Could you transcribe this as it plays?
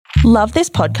Love this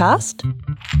podcast?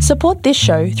 Support this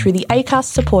show through the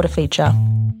Acast supporter feature.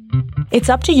 It's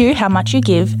up to you how much you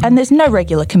give, and there's no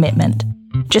regular commitment.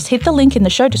 Just hit the link in the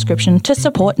show description to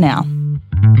support now.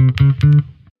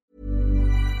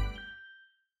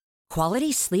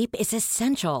 Quality sleep is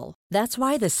essential. That's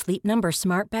why the Sleep Number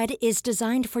Smart Bed is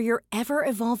designed for your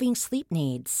ever-evolving sleep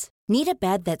needs. Need a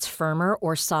bed that's firmer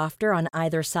or softer on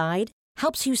either side?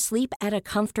 Helps you sleep at a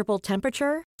comfortable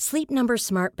temperature? Sleep Number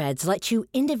Smart Beds let you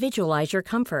individualize your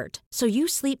comfort, so you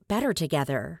sleep better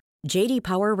together. J.D.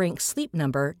 Power ranks Sleep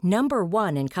Number number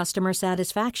 1 in customer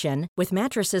satisfaction with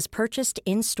mattresses purchased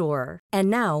in-store. And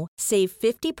now, save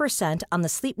 50% on the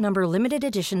Sleep Number Limited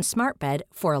Edition Smart Bed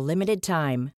for a limited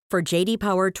time. For J.D.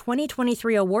 Power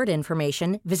 2023 award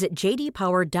information, visit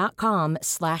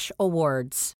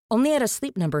jdpower.com/awards. Only at a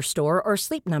Sleep Number store or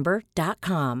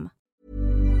sleepnumber.com.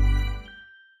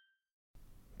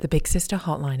 The Big Sister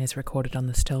Hotline is recorded on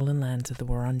the stolen lands of the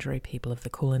Wurundjeri people of the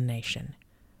Kulin Nation.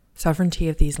 Sovereignty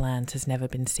of these lands has never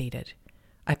been ceded.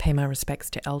 I pay my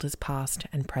respects to elders past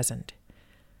and present.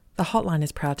 The Hotline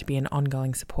is proud to be an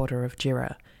ongoing supporter of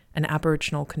JIRA, an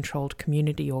Aboriginal-controlled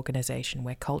community organisation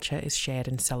where culture is shared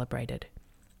and celebrated.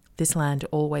 This land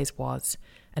always was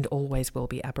and always will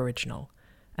be Aboriginal,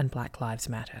 and Black Lives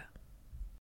Matter.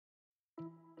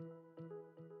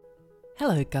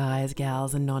 Hello guys,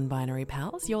 gals and non-binary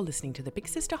pals. You're listening to the Big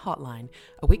Sister Hotline,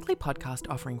 a weekly podcast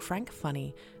offering frank,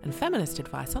 funny and feminist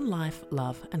advice on life,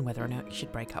 love and whether or not you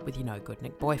should break up with your no-good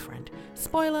Nick boyfriend.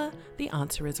 Spoiler, the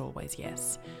answer is always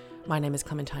yes. My name is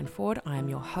Clementine Ford. I am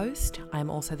your host. I am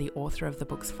also the author of the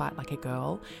books Fight Like a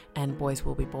Girl and Boys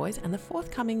Will Be Boys, and the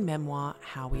forthcoming memoir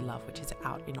How We Love, which is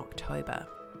out in October.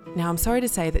 Now, I'm sorry to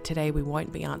say that today we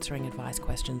won't be answering advice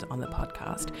questions on the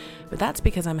podcast, but that's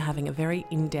because I'm having a very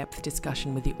in-depth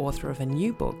discussion with the author of a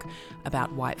new book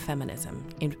about white feminism.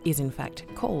 It is in fact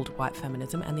called White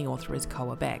Feminism, and the author is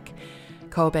Koa Beck.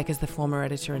 Koa Beck is the former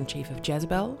editor-in-chief of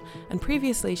Jezebel, and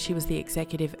previously she was the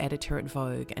executive editor at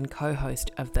Vogue and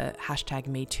co-host of the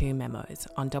 #MeToo memos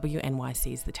on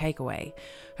WNYC's The Takeaway.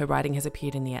 Her writing has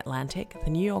appeared in The Atlantic, The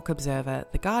New York Observer,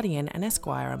 The Guardian and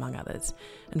Esquire, among others.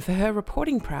 And for her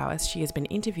reporting prowess, she has been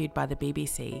interviewed by the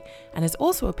BBC and has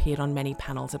also appeared on many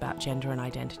panels about gender and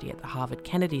identity at the Harvard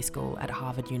Kennedy School at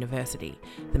Harvard University,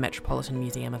 the Metropolitan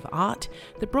Museum of Art,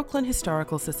 the Brooklyn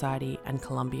Historical Society and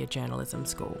Columbia Journalism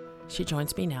School. She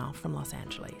joins me now from Los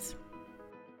Angeles.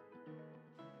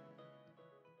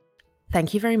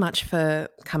 Thank you very much for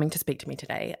coming to speak to me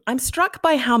today. I'm struck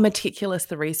by how meticulous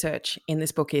the research in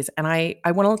this book is, and I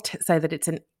want to say that it's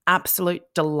an absolute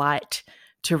delight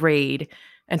to read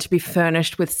and to be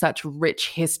furnished with such rich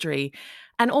history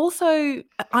and also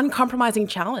uncompromising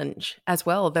challenge as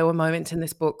well. There were moments in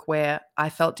this book where I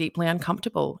felt deeply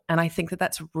uncomfortable, and I think that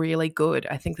that's really good.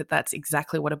 I think that that's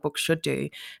exactly what a book should do,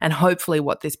 and hopefully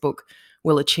what this book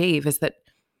will achieve is that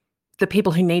the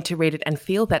people who need to read it and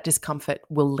feel that discomfort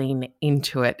will lean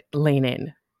into it, lean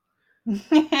in.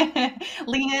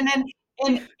 Lean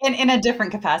in a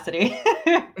different capacity.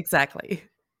 Exactly.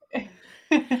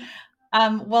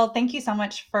 Well, thank you so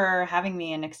much for having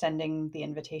me and extending the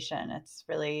invitation. It's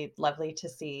really lovely to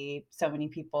see so many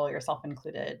people, yourself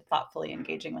included, thoughtfully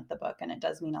engaging with the book, and it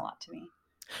does mean a lot to me.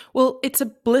 Well, it's a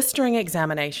blistering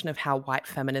examination of how white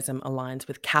feminism aligns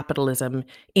with capitalism,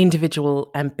 individual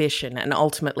ambition, and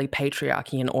ultimately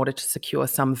patriarchy in order to secure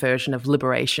some version of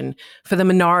liberation for the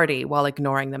minority while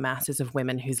ignoring the masses of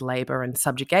women whose labour and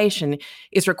subjugation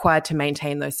is required to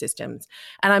maintain those systems.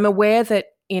 And I'm aware that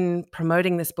in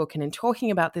promoting this book and in talking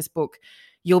about this book,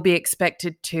 you'll be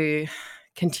expected to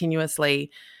continuously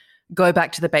go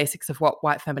back to the basics of what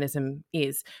white feminism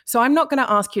is. So I'm not going to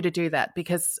ask you to do that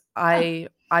because I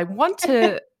want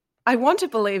to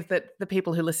believe that the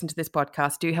people who listen to this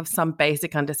podcast do have some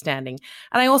basic understanding.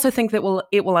 And I also think that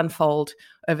it will unfold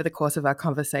over the course of our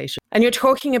conversation. And you're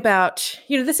talking about,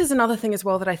 this is another thing as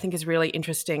well that I think is really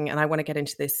interesting, and I want to get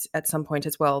into this at some point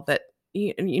as well, that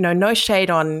no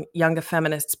shade on younger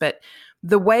feminists, but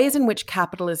the ways in which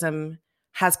capitalism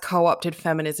has co-opted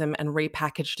feminism and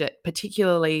repackaged it,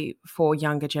 particularly for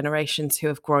younger generations who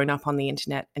have grown up on the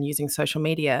internet and using social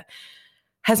media,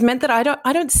 has meant that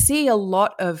I don't see a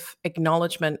lot of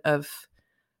acknowledgement of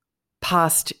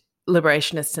past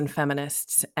liberationists and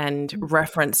feminists and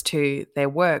reference to their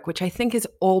work, which I think is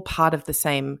all part of the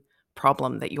same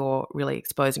problem that you're really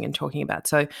exposing and talking about.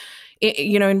 So,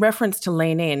 in reference to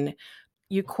Lean In,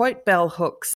 you quote Bell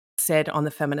Hooks said on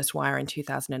the Feminist Wire in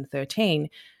 2013,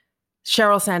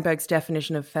 Sheryl Sandberg's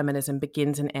definition of feminism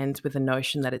begins and ends with the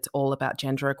notion that it's all about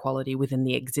gender equality within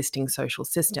the existing social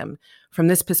system. From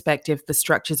this perspective, the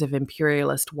structures of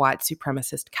imperialist, white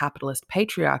supremacist, capitalist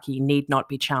patriarchy need not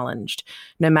be challenged.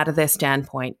 No matter their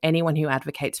standpoint, anyone who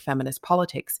advocates feminist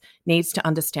politics needs to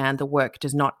understand the work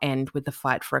does not end with the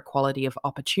fight for equality of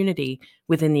opportunity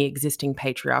within the existing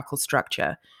patriarchal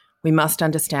structure. We must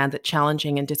understand that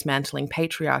challenging and dismantling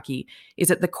patriarchy is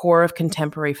at the core of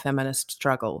contemporary feminist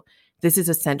struggle. This is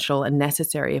essential and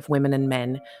necessary if women and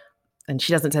men, and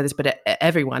she doesn't say this, but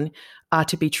everyone, are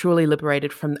to be truly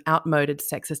liberated from outmoded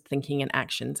sexist thinking and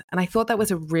actions. And I thought that was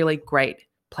a really great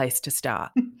place to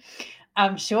start.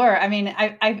 Sure. I mean,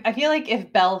 I feel like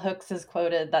if Bell Hooks is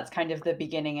quoted, that's kind of the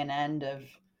beginning and end of,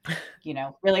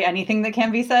 really anything that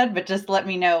can be said, but just let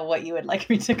me know what you would like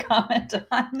me to comment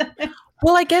on.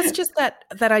 Well, I guess just that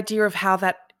idea of how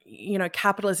that,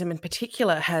 capitalism in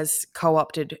particular has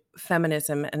co-opted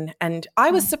feminism. And I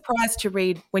was surprised to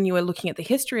read, when you were looking at the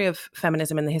history of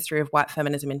feminism and the history of white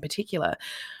feminism in particular,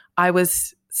 I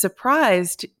was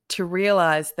surprised to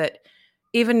realize that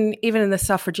even in the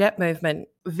suffragette movement,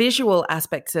 visual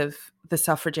aspects of the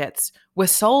suffragettes were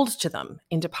sold to them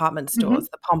in department stores,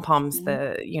 the pom-poms,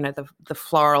 the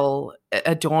floral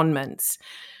adornments.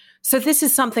 So this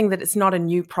is something that it's not a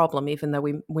new problem, even though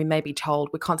we may be told,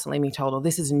 we're constantly being told, oh,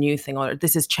 this is a new thing, or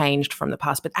this has changed from the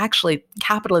past. But actually,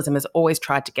 capitalism has always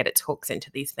tried to get its hooks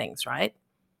into these things, right?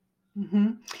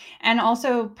 Mm-hmm. And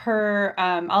also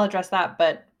I'll address that,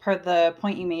 but per the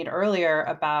point you made earlier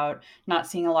about not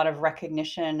seeing a lot of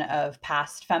recognition of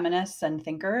past feminists and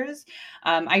thinkers,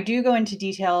 I do go into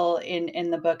detail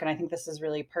in the book, and I think this is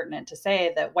really pertinent to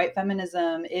say that white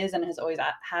feminism is and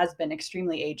has been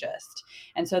extremely ageist.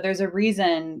 And so there's a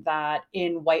reason that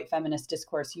in white feminist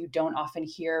discourse, you don't often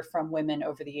hear from women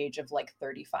over the age of like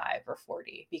 35 or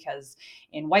 40, because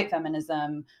in white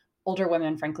feminism, older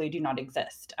women, frankly, do not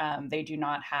exist. They do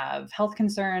not have health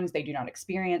concerns. They do not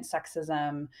experience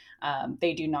sexism.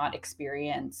 They do not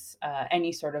experience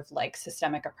any sort of like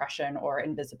systemic oppression or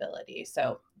invisibility.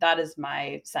 So that is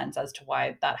my sense as to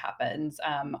why that happens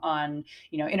on,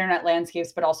 internet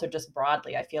landscapes, but also just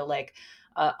broadly. I feel like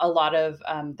a lot of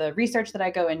the research that I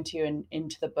go into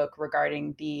the book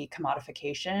regarding the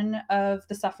commodification of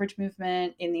the suffrage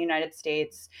movement in the United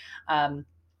States,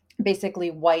 basically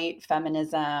white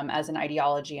feminism as an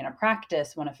ideology and a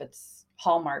practice, one of its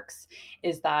hallmarks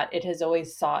is that it has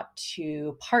always sought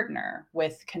to partner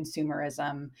with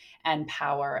consumerism and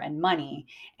power and money.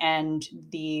 And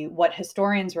what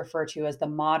historians refer to as the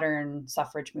modern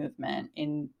suffrage movement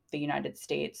in the United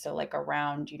States, so like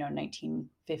around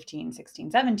 1915,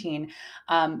 16, 17,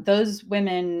 those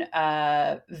women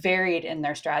varied in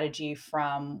their strategy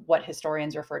from what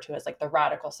historians refer to as like the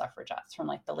radical suffragettes from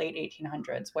like the late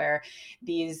 1800s, where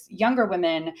these younger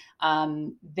women,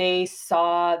 they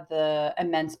saw the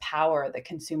immense power that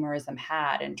consumerism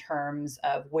had in terms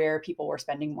of where people were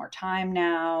spending more time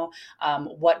now,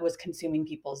 what was consuming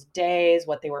people's days,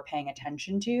 what they were paying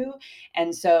attention to.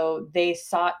 And so they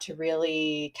sought to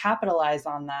really capitalize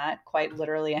on that, quite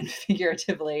literally and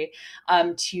figuratively,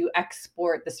 to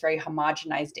export this very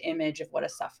homogenized image of what a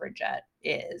suffragette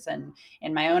is. And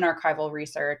in my own archival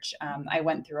research, I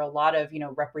went through a lot of,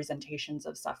 representations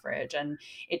of suffrage, and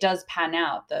it does pan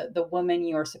out. The woman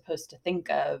you're supposed to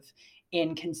think of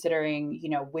in considering,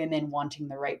 women wanting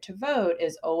the right to vote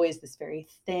is always this very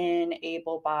thin,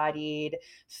 able-bodied,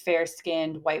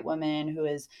 fair-skinned white woman who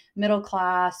is middle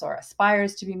class or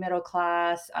aspires to be middle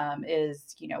class,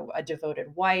 is, a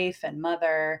devoted wife and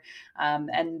mother.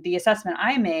 And the assessment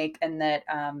I make, and that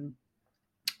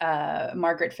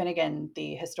Margaret Finnegan,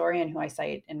 the historian who I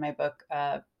cite in my book,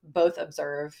 both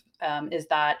observe, is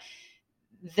that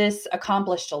this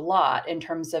accomplished a lot in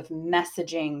terms of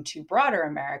messaging to broader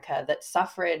America that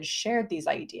suffrage shared these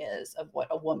ideas of what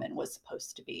a woman was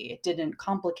supposed to be. It didn't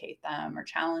complicate them or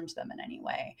challenge them in any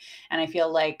way. And I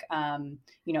feel like,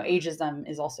 ageism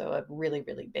is also a really,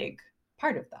 really big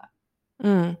part of that.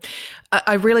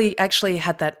 I really actually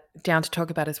had that down to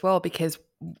talk about as well, because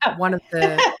one of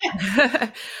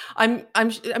the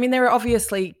I mean, there are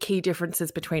obviously key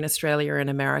differences between Australia and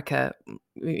America,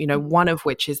 one of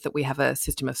which is that we have a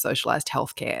system of socialized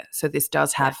healthcare. So this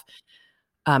does have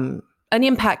an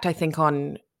impact, I think,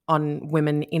 on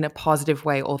women in a positive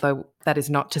way, although that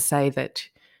is not to say that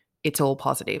it's all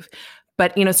positive.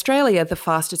 But in Australia, the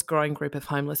fastest growing group of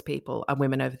homeless people are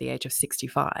women over the age of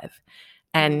 65.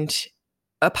 And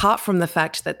apart from the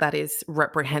fact that that is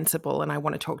reprehensible, and I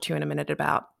want to talk to you in a minute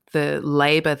about the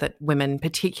labour that women,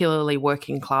 particularly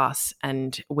working class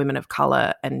and women of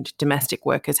colour and domestic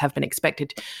workers, have been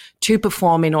expected to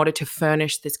perform in order to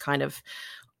furnish this kind of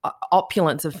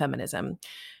opulence of feminism,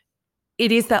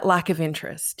 it is that lack of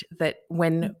interest that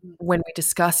when we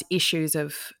discuss issues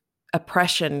of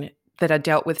oppression that are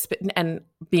dealt with, and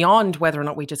beyond whether or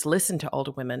not we just listen to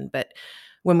older women, but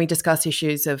when we discuss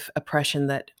issues of oppression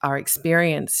that are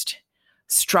experienced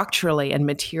structurally and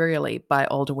materially by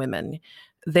older women,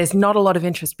 there's not a lot of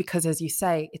interest because, as you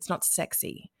say, it's not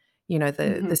sexy. You know,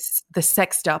 the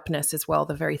sexed upness as well,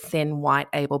 the very thin, white,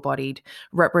 able-bodied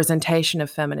representation of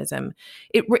feminism.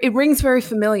 It rings very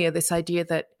familiar, this idea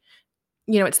that,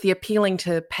 you know, it's the appealing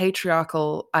to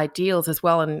patriarchal ideals as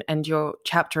well, and your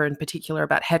chapter in particular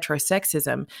about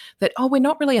heterosexism, that, oh, we're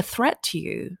not really a threat to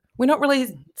you. We're not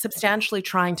really substantially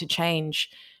trying to change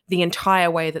the entire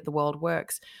way that the world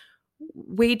works.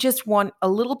 We just want a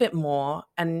little bit more,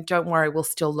 and don't worry, we'll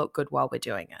still look good while we're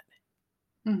doing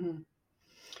it. Mm-hmm.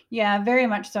 Yeah, very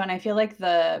much so. And I feel like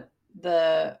the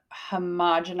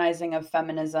homogenizing of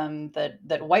feminism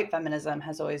that white feminism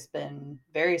has always been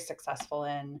very successful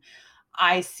in,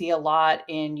 I see a lot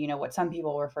in, you know, what some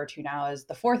people refer to now as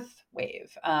the fourth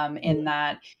wave, in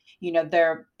that, you know,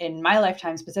 there, in my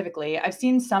lifetime specifically, I've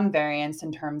seen some variance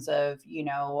in terms of, you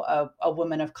know, a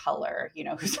woman of color, you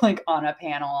know, who's like on a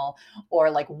panel, or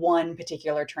like one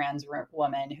particular trans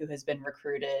woman who has been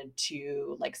recruited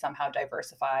to like somehow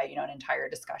diversify, you know, an entire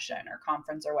discussion or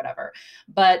conference or whatever.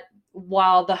 But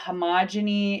while the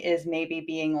homogeny is maybe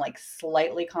being like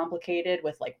slightly complicated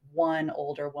with like one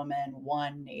older woman,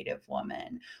 one Native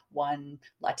woman, one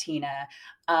Latina,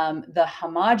 the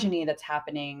homogeny that's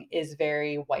happening is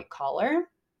very white collar,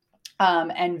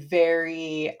 and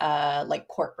very like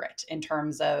corporate in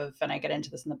terms of, and I get into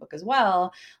this in the book as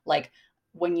well, like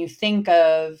when you think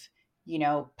of, you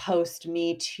know, post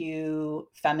Me Too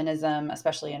feminism,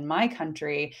 especially in my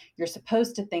country, you're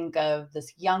supposed to think of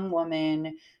this young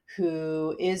woman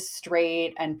who is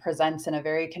straight and presents in a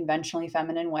very conventionally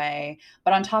feminine way.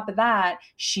 But on top of that,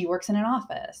 she works in an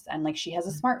office and like she has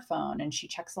a smartphone and she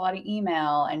checks a lot of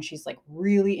email and she's like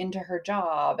really into her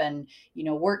job and, you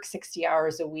know, works 60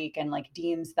 hours a week and like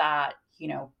deems that, you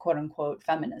know, quote unquote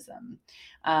feminism.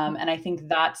 And I think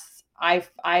that's,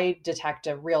 I detect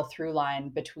a real through line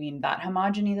between that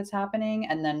homogeny that's happening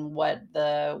and then what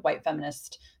the white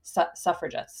feminist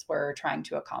suffragists were trying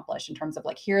to accomplish in terms of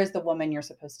like, here is the woman you're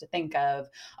supposed to think of,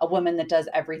 a woman that does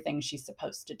everything she's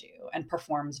supposed to do and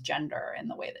performs gender in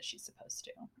the way that she's supposed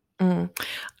to.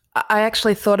 I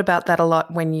actually thought about that a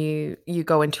lot when you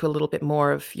go into a little bit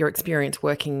more of your experience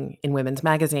working in women's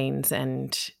magazines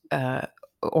and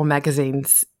or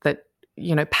magazines that,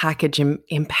 you know, package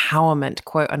empowerment,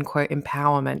 quote unquote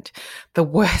empowerment, the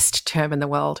worst term in the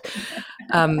world.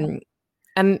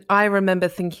 And I remember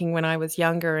thinking when I was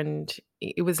younger, and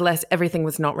it was less, everything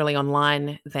was not really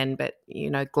online then, but,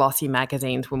 you know, glossy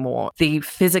magazines were more the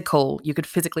physical, you could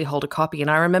physically hold a copy.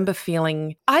 And I remember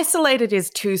feeling isolated is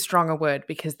too strong a word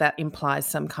because that implies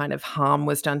some kind of harm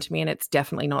was done to me. And it's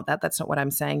definitely not that. That's not what I'm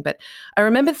saying. But I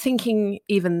remember thinking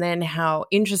even then how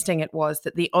interesting it was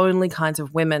that the only kinds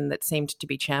of women that seemed to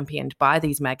be championed by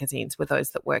these magazines were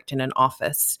those that worked in an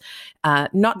office,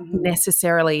 not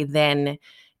necessarily then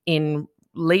in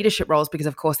leadership roles, because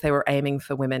of course they were aiming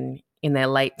for women in their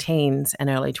late teens and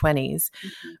early 20s,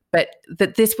 but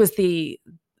that this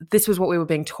was what we were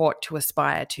being taught to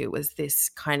aspire to, was this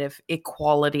kind of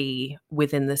equality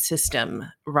within the system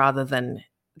rather than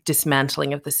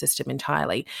dismantling of the system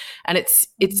entirely. And it's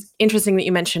interesting that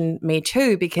you mentioned Me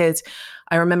Too, because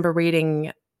I remember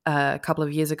reading a couple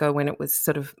of years ago when it was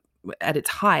sort of at its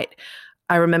height,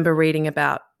 I remember reading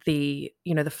about the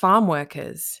farm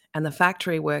workers and the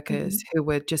factory workers who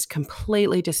were just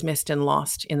completely dismissed and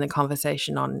lost in the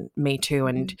conversation on Me Too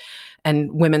and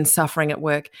women suffering at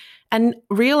work, and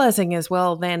realizing as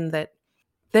well then that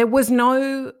there was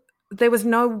no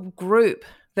group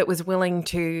that was willing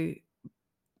to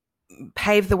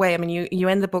pave the way. I mean, you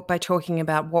end the book by talking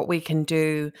about what we can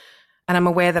do, and I'm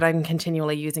aware that I'm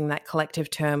continually using that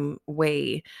collective term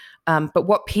we, but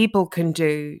what people can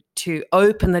do to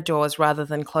open the doors rather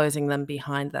than closing them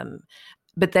behind them.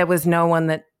 But there was no one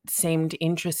that seemed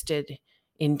interested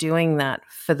in doing that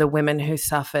for the women who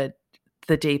suffered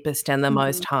the deepest and the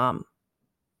most harm.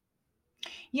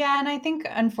 Yeah, and I think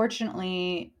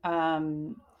unfortunately,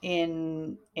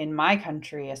 in my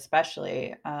country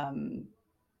especially,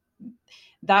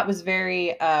 that was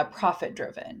very profit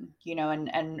driven, you know,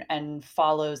 and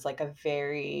follows like a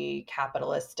very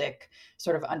capitalistic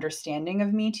sort of understanding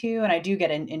of Me Too. And I do get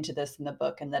into this in the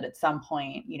book, and that at some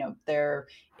point, you know, there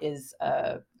is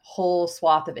a whole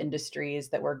swath of industries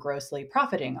that were grossly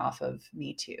profiting off of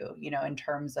Me Too, you know, in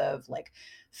terms of like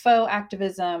faux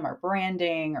activism or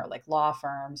branding or like law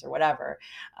firms or whatever.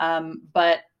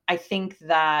 But I think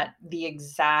that the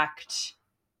exact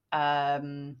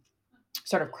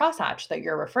sort of crosshatch that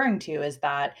you're referring to is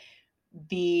that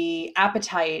the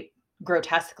appetite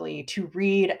grotesquely to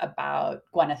read about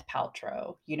Gwyneth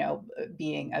Paltrow,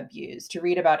 being abused, to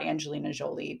read about Angelina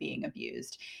Jolie being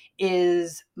abused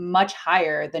is much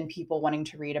higher than people wanting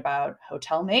to read about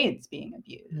hotel maids being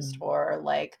abused or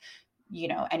like,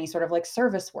 any sort of like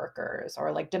service workers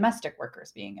or like domestic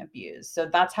workers being abused. So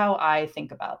that's how I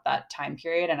think about that time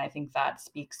period. And I think that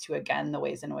speaks to, again, the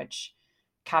ways in which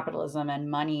capitalism and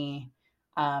money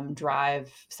drive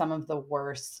some of the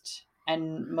worst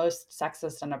and most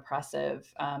sexist and oppressive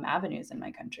avenues in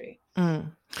my country.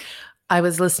 I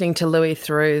was listening to Louis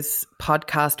Theroux's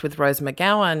podcast with Rose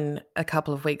McGowan a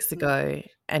couple of weeks ago,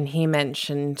 and he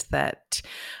mentioned that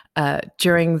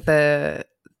during the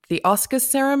Oscar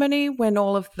ceremony, when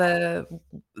all of the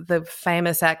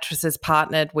famous actresses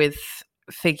partnered with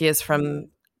figures from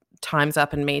Time's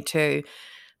Up and Me Too,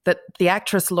 that the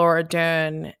actress Laura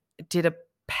Dern did a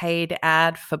paid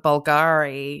ad for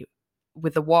Bulgari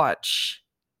with a watch,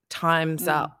 Time's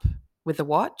Up with a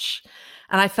watch.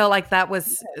 And I felt like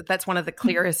that's one of the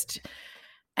clearest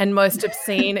and most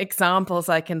obscene examples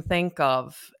I can think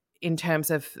of in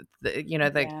terms of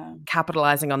the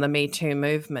capitalizing on the Me Too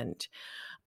movement.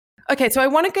 Okay, so I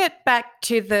want to get back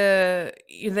to the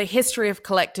history of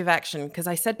collective action, because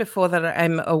I said before that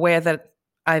I'm aware that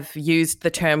I've used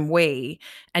the term we,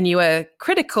 and you are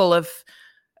critical of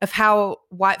how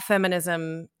white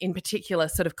feminism in particular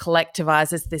sort of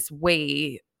collectivizes this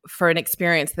we for an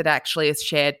experience that actually is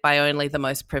shared by only the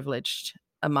most privileged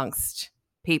amongst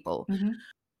people.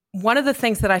 One of the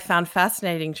things that I found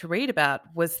fascinating to read about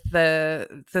was the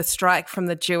strike from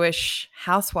the Jewish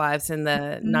housewives in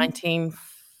the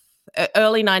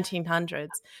early 1900s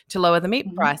to lower the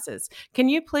meat prices. Can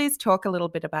you please talk a little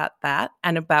bit about that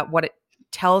and about what it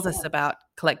tells us about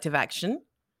collective action?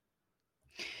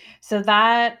 So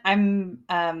that I'm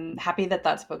happy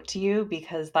that spoke to you,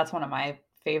 because that's one of my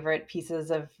favorite pieces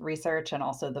of research and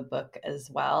also the book as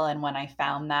well. And when I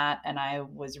found that and I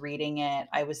was reading it,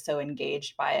 I was so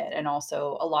engaged by it. And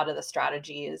also a lot of the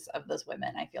strategies of those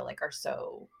women, I feel like, are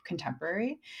so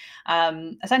contemporary.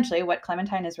 Essentially, what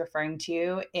Clementine is referring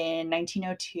to, in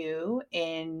 1902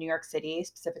 in New York City,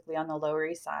 specifically on the Lower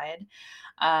East Side,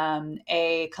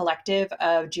 a collective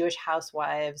of Jewish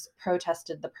housewives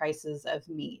protested the prices of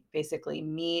meat. Basically,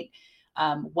 meat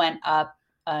went up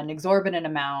an exorbitant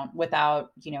amount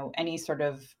without, any sort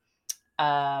of,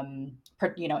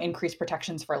 increased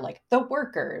protections for like the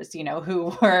workers,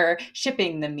 who were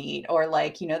shipping the meat, or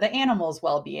like, the animals'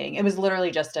 well-being. It was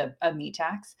literally just a meat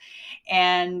tax.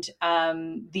 And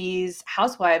these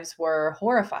housewives were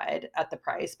horrified at the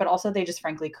price, but also they just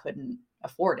frankly couldn't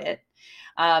afford it.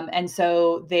 And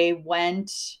so they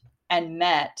went and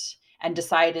met and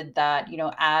decided that,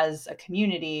 as a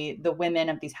community, the women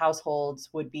of these households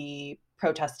would be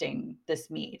protesting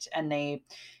this meat. And they,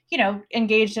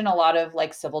 engaged in a lot of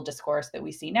like civil discourse that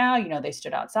we see now. They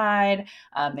stood outside,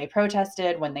 they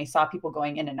protested. When they saw people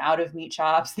going in and out of meat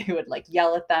shops, they would like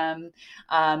yell at them.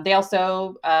 They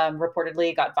also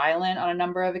reportedly got violent on a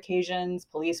number of occasions.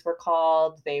 Police were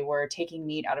called. They were taking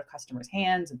meat out of customers'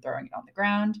 hands and throwing it on the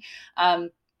ground.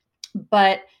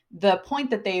 But the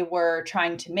point that they were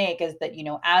trying to make is that,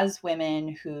 as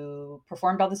women who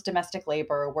performed all this domestic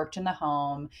labor, worked in the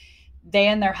home, they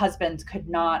and their husbands could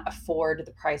not afford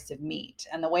the price of meat.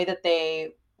 And the way that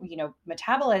they,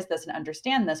 metabolized this and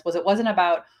understand this was, it wasn't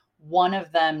about one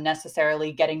of them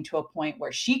necessarily getting to a point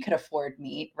where she could afford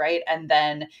meat, right? And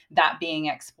then that being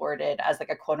exported as like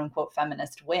a quote unquote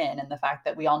feminist win. And the fact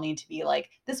that we all need to be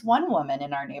like this one woman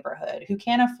in our neighborhood who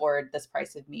can afford this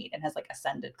price of meat and has like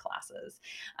ascended classes.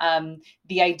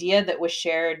 The idea that was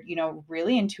shared,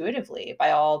 really intuitively by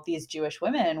all these Jewish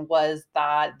women was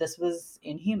that this was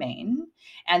inhumane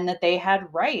and that they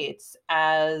had rights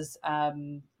as,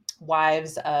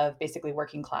 wives of basically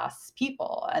working class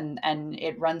people. And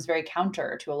it runs very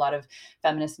counter to a lot of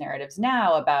feminist narratives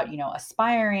now about,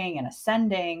 aspiring and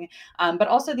ascending. But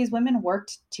also these women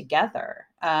worked together.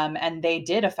 And they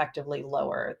did effectively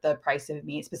lower the price of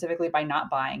meat, specifically by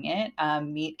not buying it.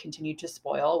 Meat continued to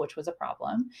spoil, which was a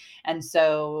problem. And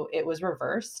so it was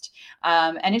reversed.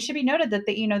 And it should be noted that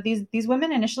these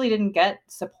women initially didn't get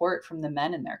support from the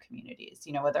men in their communities,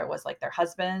 whether it was like their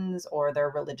husbands or their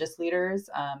religious leaders.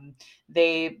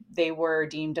 They were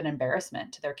deemed an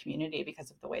embarrassment to their community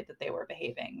because of the way that they were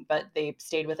behaving, but they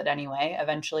stayed with it anyway.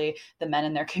 Eventually, the men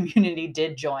in their community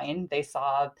did join. They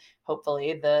saw,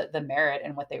 hopefully, the merit in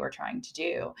in what they were trying to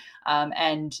do.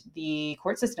 And the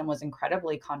court system was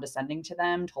incredibly condescending to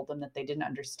them, told them that they didn't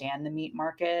understand the meat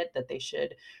market, that they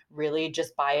should really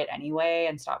just buy it anyway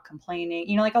and stop complaining.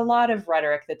 You know, like a lot of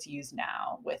rhetoric that's used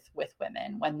now with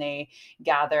women when they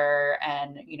gather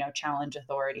and, you know, challenge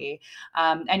authority.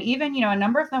 And even, you know, a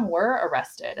number of them were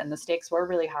arrested and the stakes were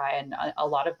really high, and a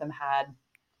lot of them had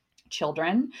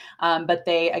children. But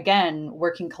they, again,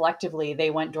 working collectively, they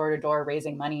went door to door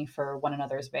raising money for one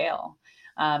another's bail.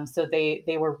 So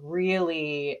they were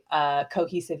really a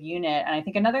cohesive unit. And I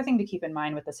think another thing to keep in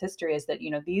mind with this history is that,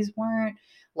 you know, these weren't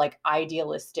like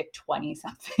idealistic 20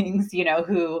 somethings, you know,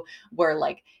 who were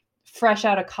like fresh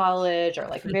out of college or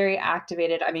like very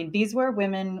activated. I mean, these were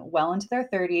women well into their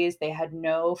 30s. They had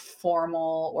no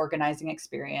formal organizing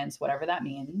experience, whatever that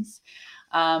means.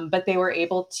 But they were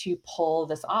able to pull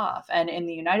this off. And in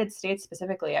the United States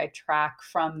specifically, I track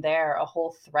from there a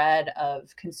whole thread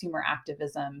of consumer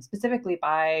activism, specifically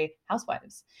by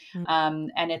housewives.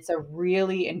 And it's a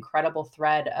really incredible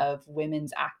thread of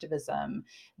women's activism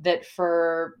that,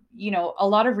 for, you know, a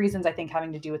lot of reasons, I think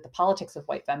having to do with the politics of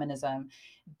white feminism,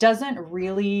 doesn't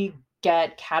really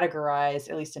get categorized,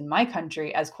 at least in my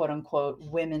country, as quote unquote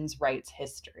women's rights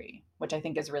history, which I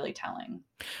think is really telling.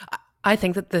 I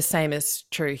think that the same is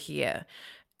true here.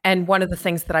 And one of the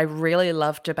things that I really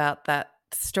loved about that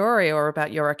story, or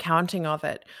about your accounting of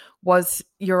it, was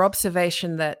your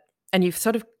observation that, and you've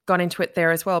sort of gone into it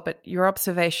there as well, but your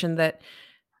observation that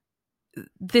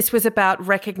this was about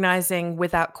recognizing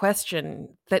without question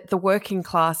that the working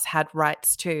class had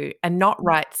rights too, and not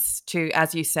rights to,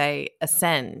 as you say,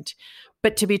 ascend,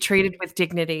 but to be treated with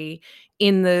dignity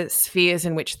in the spheres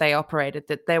in which they operated,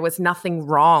 that there was nothing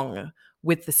wrong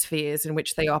with the spheres in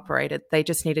which they operated. They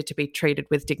just needed to be treated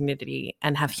with dignity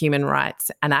and have human rights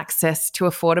and access to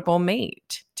affordable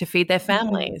meat to feed their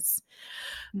families.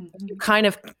 You kind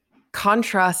of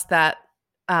contrast that,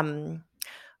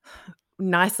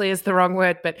 nicely is the wrong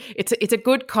word, but it's a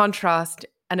good contrast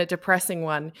and a depressing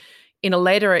one in a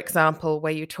later example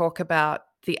where you talk about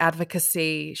the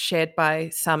advocacy shared by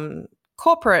some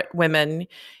corporate women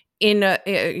in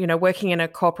working in a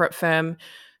corporate firm,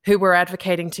 who were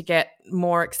advocating to get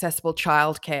more accessible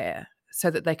childcare so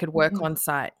that they could work on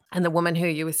site. And the woman who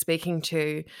you were speaking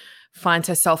to finds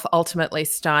herself ultimately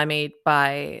stymied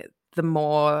by the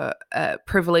more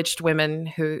privileged women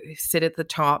who sit at the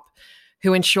top,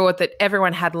 who ensured that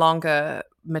everyone had longer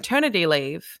maternity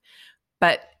leave,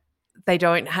 but they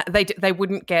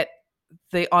wouldn't get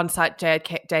the on-site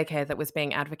daycare that was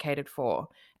being advocated for.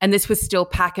 And this was still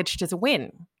packaged as a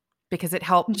win because it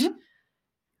helped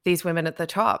these women at the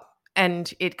top.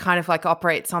 And it kind of like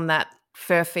operates on that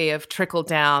furphy of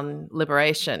trickle-down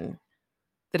liberation,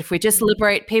 that if we just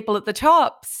liberate people at the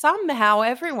top, somehow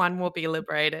everyone will be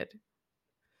liberated,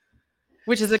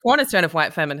 which is the cornerstone of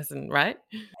white feminism, right?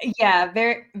 Yeah,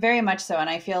 very, very much so. And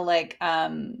I feel like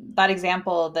that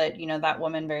example that, you know, that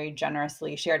woman very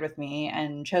generously shared with me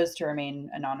and chose to remain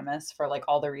anonymous for like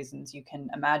all the reasons you can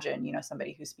imagine, you know,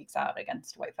 somebody who speaks out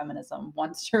against white feminism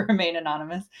wants to remain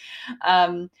anonymous.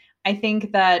 I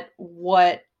think that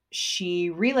what she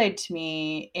relayed to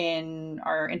me in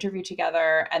our interview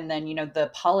together, and then, you know, the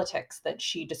politics that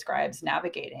she describes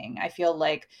navigating, I feel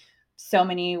like so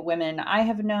many women I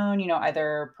have known, you know,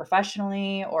 either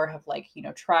professionally or have like, you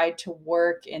know, tried to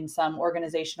work in some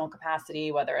organizational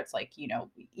capacity, whether it's like, you know,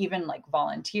 even like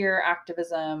volunteer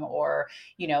activism or,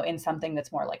 you know, in something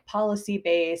that's more like policy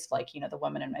based, like, you know, the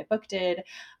woman in my book did.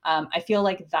 I feel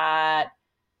like that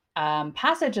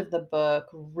passage of the book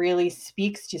really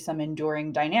speaks to some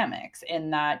enduring dynamics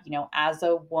in that, you know, as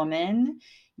a woman,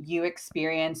 you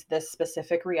experience this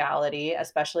specific reality,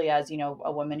 especially as, you know,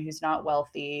 a woman who's not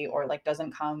wealthy or like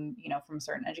doesn't come, you know, from a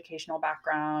certain educational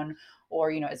background,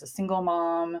 or, you know, is a single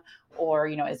mom, or,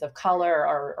 you know, is of color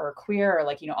or queer, or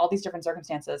like, you know, all these different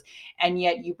circumstances. And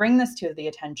yet you bring this to the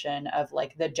attention of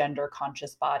like the gender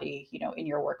conscious body, you know, in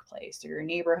your workplace or your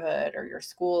neighborhood or your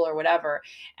school or whatever.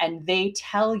 And they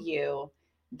tell you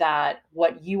that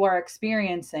what you are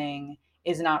experiencing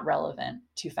is not relevant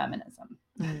to feminism.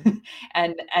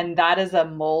 And that is a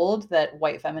mold that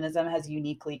white feminism has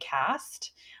uniquely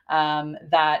cast,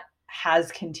 that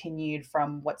has continued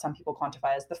from what some people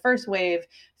quantify as the first wave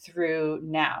through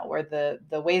now, where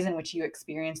the ways in which you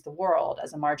experience the world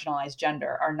as a marginalized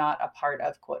gender are not a part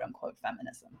of quote unquote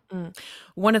feminism.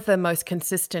 One of the most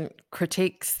consistent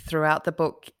critiques throughout the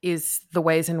book is the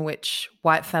ways in which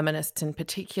white feminists in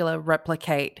particular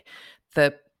replicate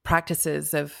the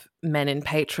practices of men in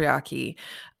patriarchy.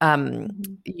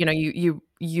 You know,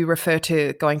 you refer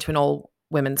to going to an all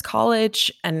women's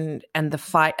college, and the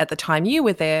fight at the time you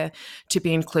were there to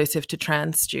be inclusive to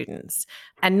trans students,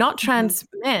 and not trans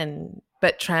men,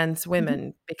 but trans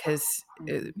women, because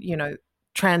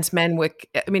trans men were.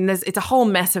 I mean, it's a whole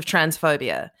mess of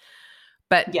transphobia,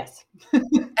 but yes.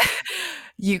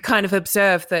 You kind of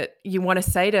observe that you want to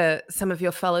say to some of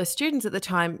your fellow students at the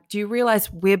time, do you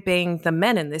realize we're being the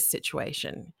men in this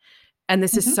situation? And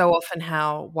this is so often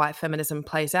how white feminism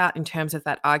plays out in terms of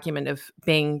that argument of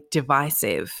being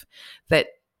divisive, that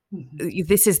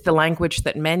this is the language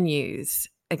that men use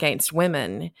against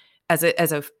women as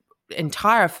a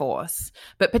entire force,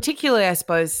 but particularly, I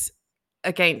suppose,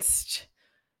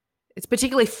 it's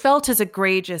particularly felt as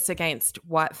egregious against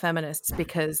white feminists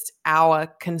because our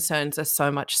concerns are so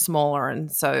much smaller,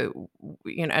 and so,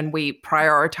 and we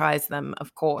prioritize them,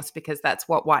 of course, because that's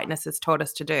what whiteness has taught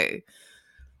us to do.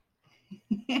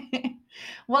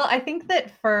 Well, I think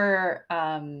that for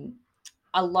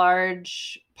a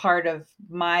large part of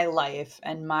my life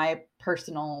and my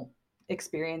personal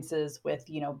experiences with,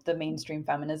 the mainstream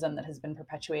feminism that has been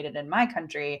perpetuated in my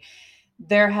country,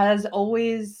 there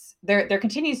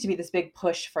continues to be this big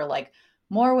push for like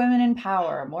more women in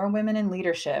power, more women in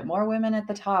leadership, more women at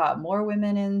the top, more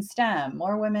women in STEM,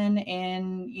 more women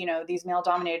in, these male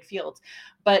dominated fields.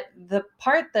 But the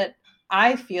part that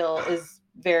I feel is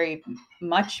very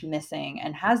much missing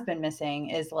and has been missing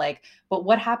is like, but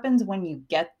what happens when you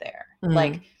get there?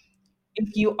 Like,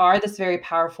 if you are this very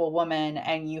powerful woman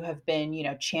and you have been,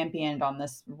 championed on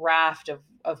this raft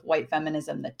of white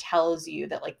feminism that tells you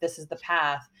that like this is the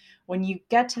path, when you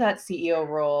get to that CEO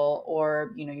role,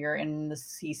 or you're in the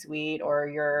C-suite, or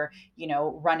you're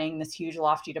running this huge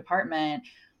lofty department,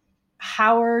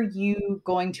 how are you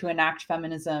going to enact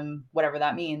feminism, whatever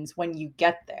that means, when you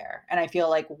get there? And I feel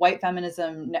like white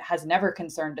feminism has never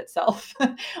concerned itself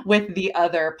with the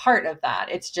other part of that.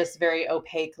 It's just very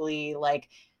opaquely like,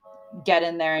 get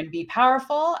in there and be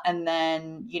powerful, and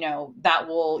then that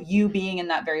will, you being in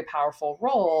that very powerful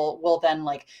role will then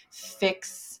like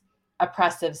fix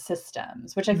oppressive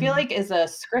systems, which I feel like is a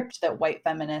script that white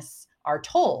feminists are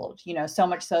told, so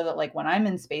much so that like when I'm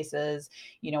in spaces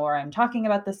where I'm talking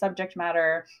about the subject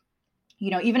matter,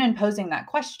 even in posing that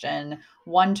question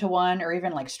one-to-one, or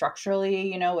even like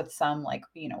structurally, with some like,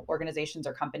 organizations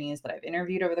or companies that I've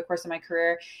interviewed over the course of my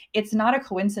career, it's not a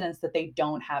coincidence that they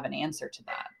don't have an answer to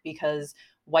that, because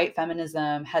white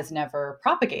feminism has never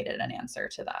propagated an answer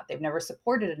to that. They've never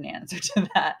supported an answer to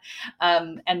that.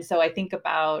 And so I think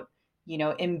about,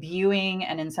 imbuing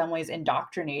and in some ways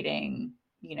indoctrinating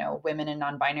women and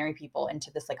non-binary people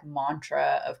into this like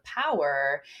mantra of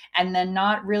power, and then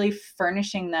not really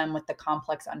furnishing them with the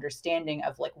complex understanding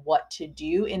of like what to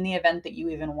do in the event that you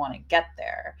even want to get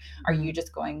there. Are you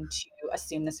just going to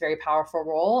assume this very powerful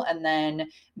role and then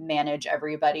manage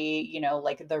everybody,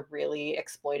 like the really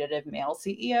exploitative male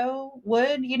CEO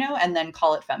would, and then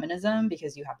call it feminism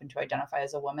because you happen to identify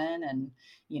as a woman and,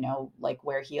 like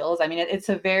wear heels? I mean, it's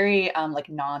a very like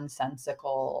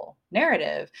nonsensical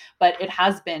narrative, but it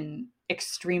has been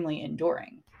extremely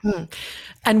enduring.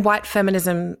 And white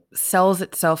feminism sells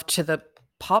itself to the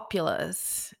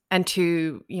populace and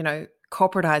to,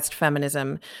 corporatized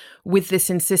feminism with this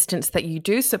insistence that you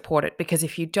do support it, because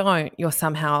if you don't, you're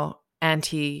somehow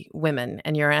anti-women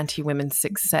and you're anti-women's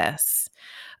success.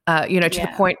 To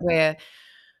the point where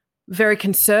very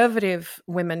conservative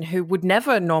women who would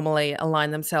never normally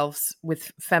align themselves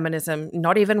with feminism,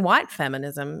 not even white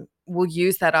feminism, will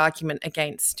use that argument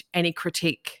against any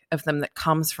critique of them that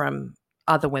comes from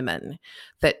other women,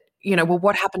 that, well,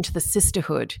 what happened to the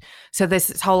sisterhood? So there's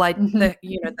this whole idea,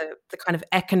 the kind of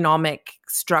economic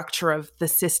structure of the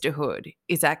sisterhood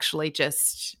is actually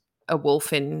just a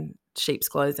wolf in sheep's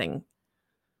clothing.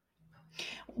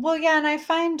 Well, yeah, and I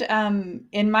find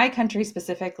in my country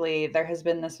specifically, there has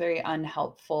been this very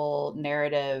unhelpful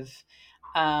narrative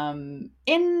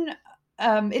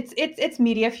it's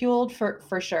media fueled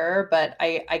for sure, but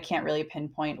I can't really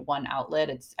pinpoint one outlet.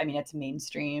 It's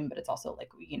mainstream, but it's also like,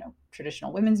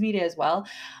 traditional women's media as well.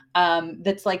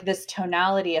 That's like this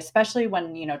tonality, especially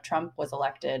when, Trump was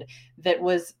elected, that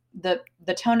was the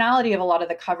tonality of a lot of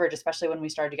the coverage, especially when we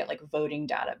started to get like voting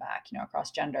data back,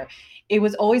 across gender. It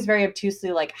was always very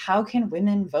obtusely like, how can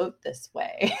women vote this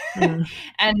way?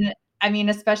 And I mean,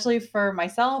 especially for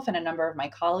myself and a number of my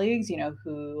colleagues,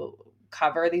 who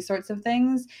cover these sorts of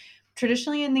things,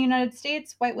 traditionally in the United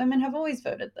States, white women have always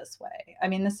voted this way. I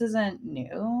mean, this isn't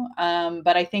new.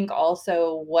 But I think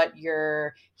also what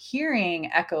you're hearing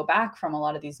echo back from a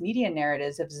lot of these media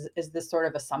narratives is this sort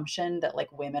of assumption that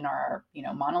like women are,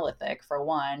 monolithic, for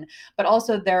one, but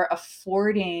also they're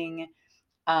affording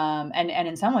and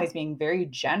in some ways being very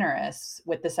generous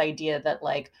with this idea that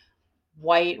like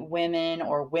white women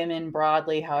or women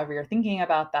broadly, however you're thinking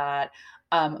about that,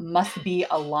 must be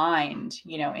aligned,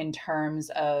 in terms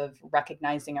of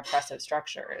recognizing oppressive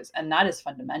structures. And that is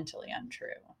fundamentally untrue.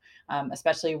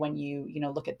 Especially when you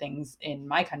look at things in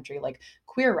my country like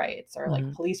queer rights or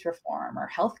like police reform or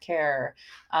healthcare,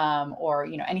 or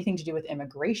anything to do with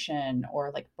immigration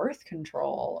or like birth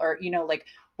control, or like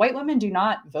white women do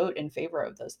not vote in favor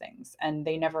of those things, and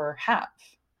they never have.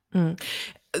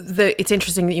 It's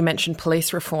interesting that you mentioned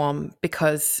police reform,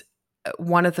 because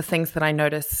one of the things that I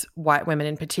notice white women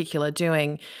in particular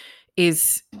doing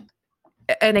is,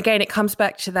 and again, it comes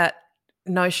back to that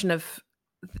notion of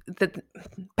that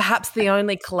perhaps the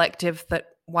only collective that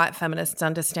white feminists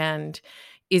understand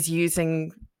is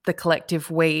using the collective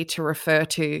we to refer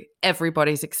to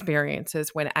everybody's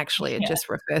experiences, when actually it just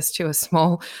refers to a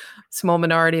small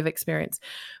minority of experience.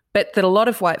 But that a lot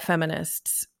of white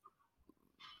feminists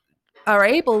are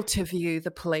able to view the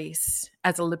police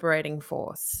as a liberating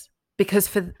force, because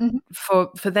for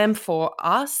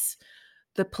us,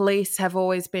 the police have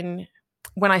always been,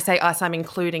 when I say us,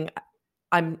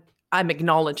 I'm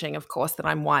acknowledging, of course, that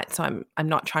I'm white, so I'm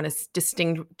not trying to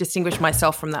distinguish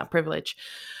myself from that privilege.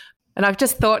 And I've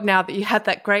just thought now that you had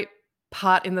that great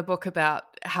part in the book about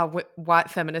how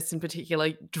white feminists in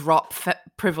particular drop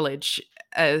privilege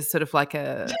as sort of like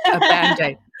a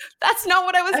Band-Aid. That's not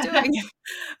what I was doing.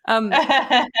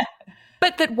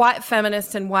 But that white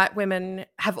feminists and white women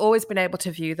have always been able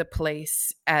to view the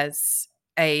police as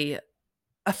a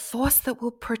force that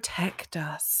will protect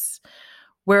us.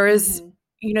 Whereas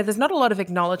there's not a lot of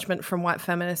acknowledgement from white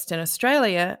feminists in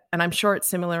Australia, and I'm sure it's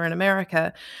similar in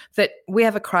America, that we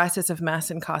have a crisis of mass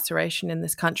incarceration in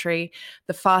this country.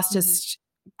 The fastest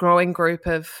growing group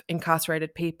of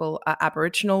incarcerated people are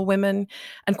Aboriginal women,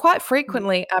 and quite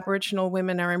frequently Aboriginal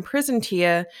women are imprisoned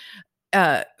here.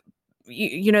 They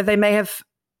may have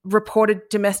reported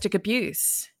domestic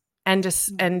abuse, and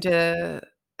a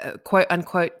quote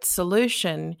unquote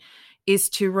solution is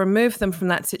to remove them from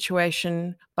that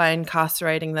situation by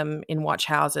incarcerating them in watch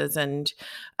houses, and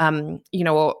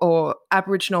or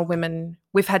Aboriginal women.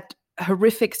 We've had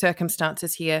horrific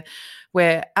circumstances here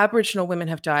where Aboriginal women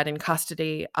have died in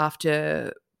custody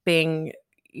after being.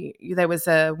 There was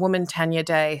a woman, Tanya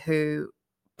Day, who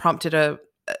prompted a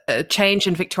change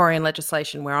in Victorian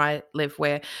legislation where I live,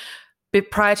 where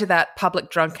prior to that,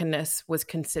 public drunkenness was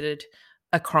considered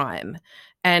a crime.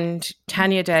 And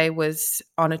Tanya Day was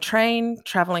on a train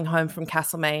traveling home from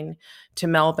Castlemaine to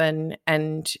Melbourne,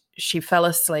 and she fell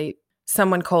asleep.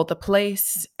 Someone called the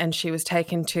police, and she was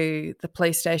taken to the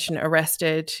police station,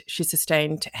 arrested. She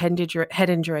sustained head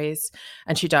injuries,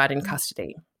 and she died in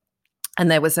custody. And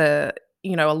there was a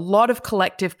lot of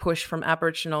collective push from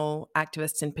Aboriginal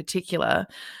activists in particular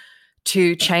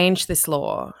to change this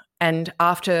law. And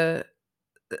after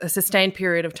a sustained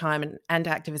period of time and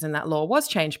activism, that law was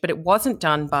changed, but it wasn't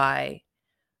done by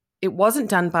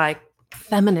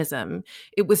feminism.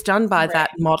 It was done by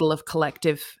that model of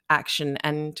collective action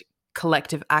and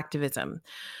collective activism.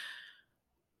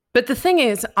 But the thing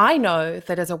is, I know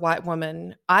that as a white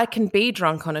woman, I can be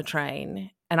drunk on a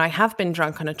train, and I have been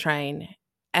drunk on a train,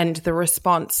 and the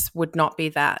response would not be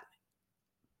that.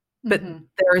 But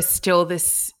there is still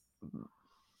this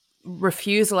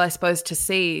refusal, I suppose, to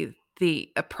see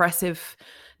the oppressive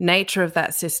nature of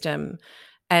that system,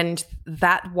 and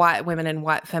that white women and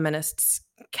white feminists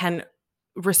can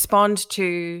respond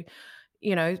to,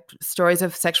 stories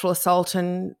of sexual assault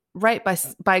and rape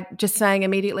by just saying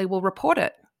immediately, we'll report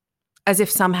it, as if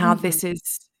somehow this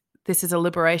is a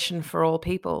liberation for all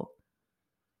people.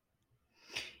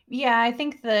 Yeah, I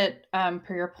think that,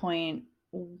 per your point,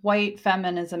 white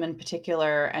feminism in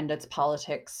particular and its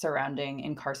politics surrounding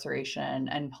incarceration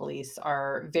and police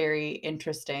are very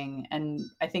interesting. And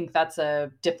I think that's a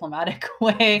diplomatic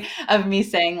way of me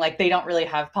saying, like, they don't really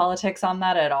have politics on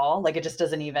that at all. Like, it just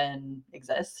doesn't even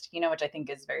exist, which I think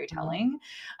is very telling.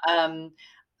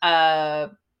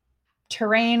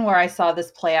 Terrain where I saw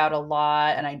this play out a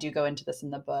lot, and I do go into this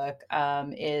in the book,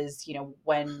 is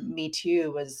when Me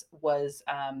Too was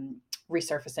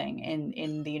resurfacing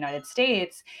in the United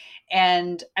States.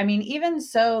 And I mean, even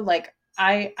so, like,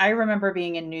 I remember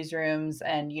being in newsrooms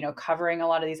and covering a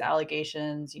lot of these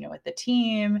allegations with the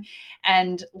team,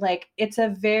 and like it's a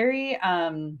very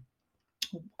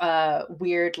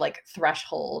weird like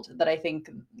threshold that I think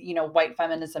white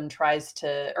feminism tried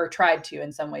to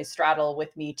in some ways straddle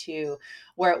with Me Too,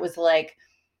 where it was like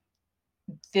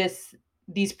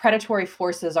these predatory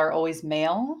forces are always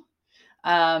male,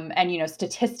 And,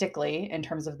 statistically, in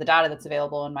terms of the data that's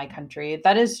available in my country,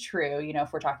 that is true.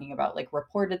 If we're talking about like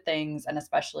reported things and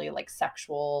especially like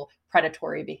sexual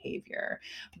predatory behavior.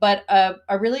 But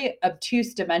a really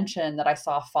obtuse dimension that I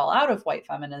saw fall out of white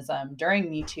feminism during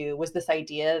Me Too was this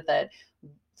idea that,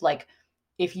 like,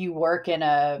 if you work in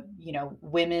a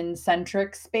women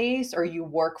centric space or you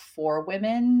work for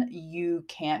women, you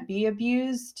can't be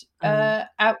abused at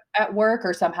work,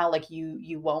 or somehow like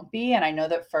you won't be. And I know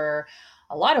that for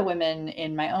a lot of women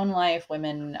in my own life,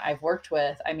 women I've worked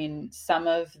with, I mean, some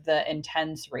of the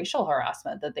intense racial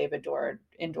harassment that they've endured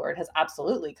has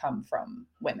absolutely come from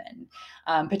women,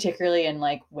 particularly in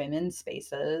like women's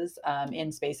spaces,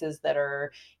 in spaces that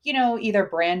are either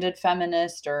branded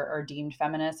feminist or deemed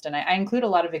feminist. And I include a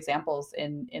lot of examples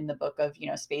in the book of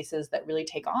spaces that really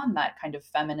take on that kind of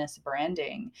feminist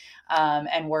branding,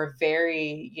 and were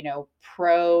very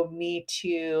pro Me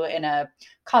Too in a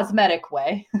cosmetic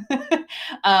way.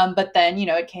 But then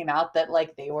it came out that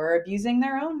like they were abusing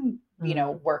their own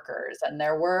workers, and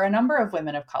there were a number of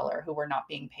women of color who were not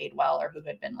being paid well or who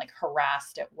had been like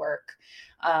harassed at work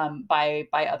by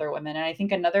other women. And I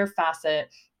think another facet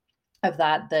of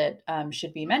that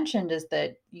should be mentioned is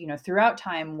that throughout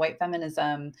time, white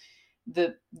feminism,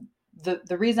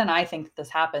 the reason I think this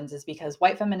happens is because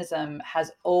white feminism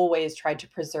has always tried to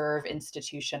preserve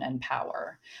institution and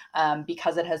power,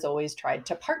 because it has always tried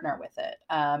to partner with it,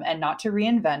 and not to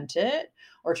reinvent it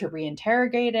or to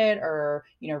reinterrogate it or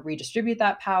redistribute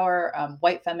that power.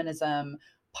 White feminism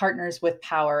partners with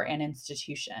power and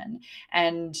institution.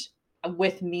 And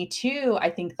with Me Too, I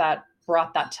think that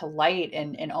brought that to light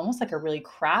in almost like a really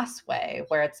crass way,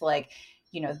 where it's like,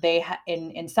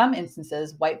 in some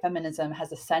instances, white feminism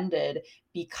has ascended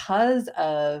because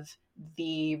of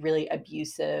the really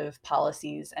abusive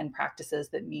policies and practices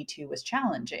that Me Too was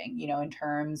challenging, in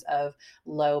terms of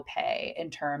low pay, in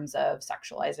terms of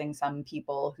sexualizing some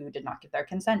people who did not give their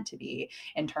consent to be,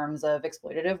 in terms of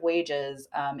exploitative wages,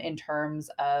 in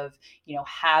terms of,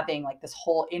 having like this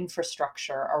whole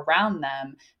infrastructure around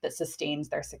them that sustains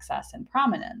their success and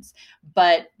prominence.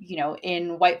 But,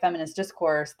 in white feminist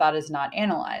discourse, that is not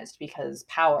analyzed because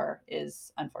power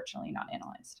is unfortunately not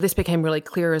analyzed. This became really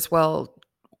clear as well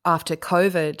after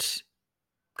COVID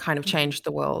kind of changed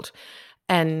the world,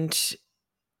 and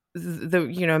the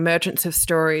emergence of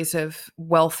stories of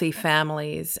wealthy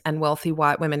families and wealthy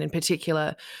white women in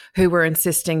particular who were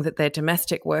insisting that their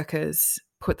domestic workers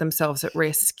put themselves at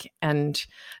risk and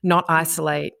not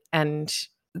isolate, and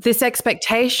this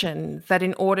expectation that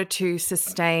in order to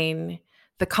sustain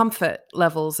the comfort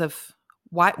levels of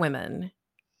white women,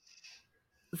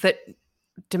 that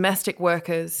domestic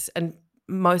workers, and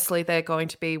mostly they're going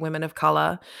to be women of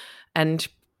color and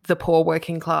the poor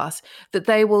working class, that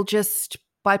they will just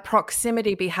by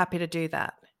proximity be happy to do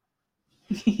that.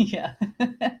 Yeah.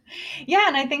 Yeah.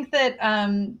 And I think that,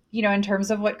 in terms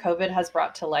of what COVID has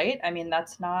brought to light, I mean,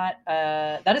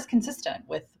 that is consistent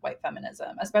with white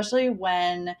feminism, especially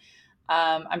when,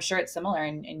 I'm sure it's similar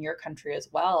in your country as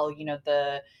well,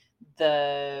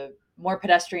 the more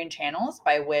pedestrian channels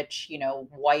by which,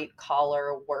 white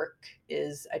collar work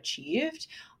is achieved.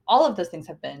 All of those things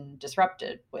have been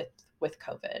disrupted with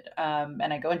COVID.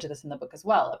 And I go into this in the book as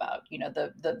well about,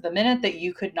 the minute that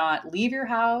you could not leave your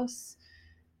house,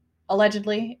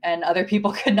 allegedly, and other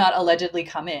people could not allegedly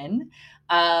come in,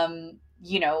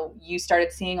 you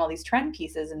started seeing all these trend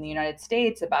pieces in the United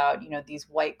States about, these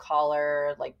white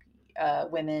collar, like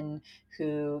women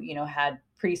who, had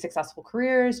pretty successful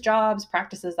careers, jobs,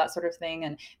 practices, that sort of thing.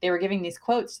 And they were giving these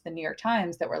quotes to the New York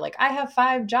Times that were like, I have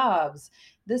 5 jobs.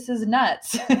 This is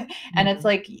nuts. And it's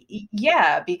like,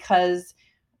 yeah, because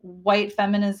white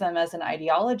feminism as an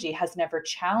ideology has never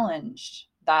challenged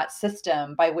that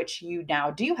system by which you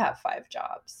now do have 5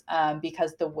 jobs,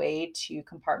 because the way to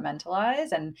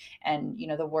compartmentalize and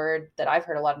the word that I've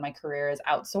heard a lot in my career is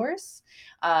outsource,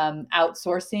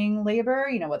 outsourcing labor,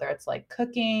 whether it's like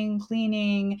cooking,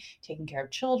 cleaning, taking care of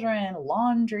children,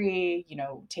 laundry,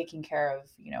 taking care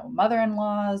of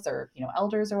mother-in-laws or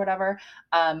elders or whatever,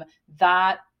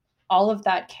 that all of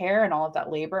that care and all of that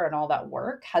labor and all that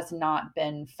work has not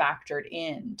been factored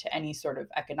in to any sort of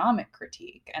economic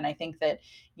critique. And I think that,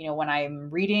 when I'm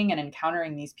reading and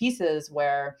encountering these pieces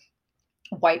where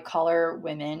white collar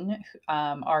women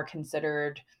are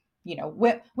considered,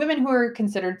 women who are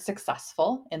considered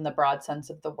successful in the broad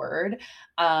sense of the word,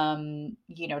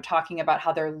 talking about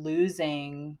how they're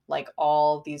losing like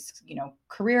all these,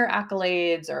 career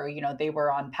accolades, or, they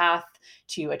were on path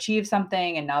to achieve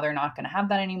something and now they're not going to have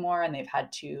that anymore. And they've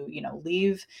had to,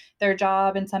 leave their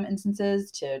job in some instances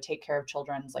to take care of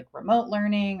children's like remote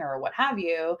learning or what have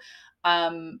you.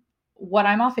 What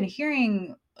I'm often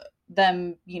hearing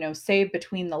them, say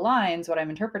between the lines, what I'm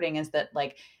interpreting is that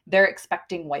like they're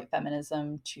expecting white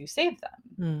feminism to save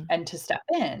them and to step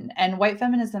in. And white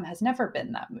feminism has never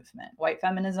been that movement. White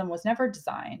feminism was never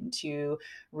designed to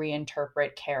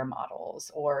reinterpret care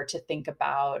models or to think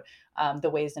about the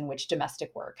ways in which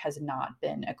domestic work has not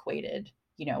been equated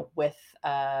with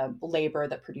labor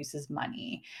that produces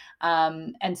money.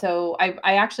 And so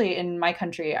I actually, in my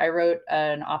country, I wrote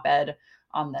an op-ed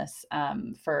on this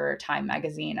for Time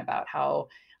magazine about how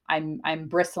I'm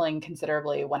bristling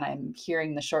considerably when I'm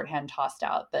hearing the shorthand tossed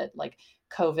out that like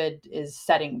COVID is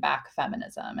setting back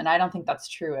feminism. And I don't think that's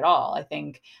true at all. I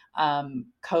think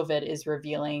COVID is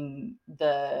revealing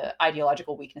the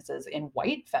ideological weaknesses in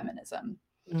white feminism.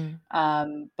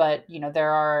 But,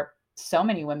 there are so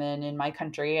many women in my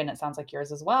country, and it sounds like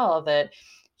yours as well, that,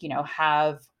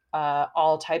 have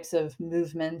all types of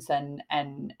movements and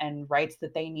rights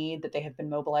that they need, that they have been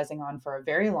mobilizing on for a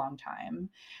very long time,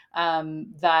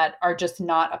 that are just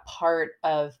not a part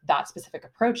of that specific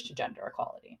approach to gender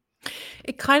equality.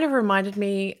 It kind of reminded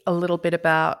me a little bit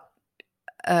about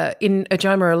in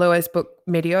Ijoma Oluo's book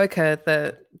Mediocre,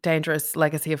 The Dangerous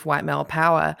Legacy of White Male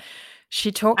Power. She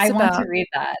talks about... I want to read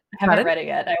that. I haven't read it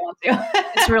yet. I want to.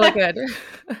 It's really good.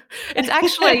 It's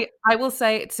actually, I will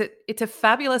say, it's a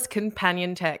fabulous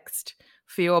companion text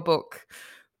for your book.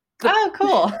 Oh,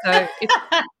 cool. So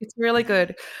it's really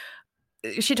good.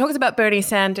 She talks about Bernie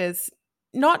Sanders,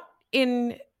 not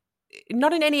in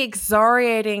any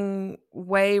exoriating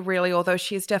way, really, although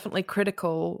she is definitely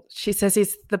critical. She says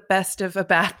he's the best of a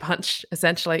bad bunch,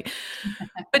 essentially.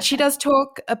 But she does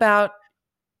talk about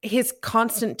his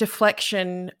constant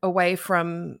deflection away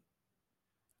from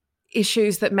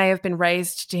issues that may have been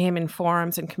raised to him in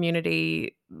forums and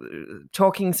community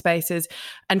talking spaces,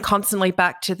 and constantly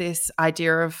back to this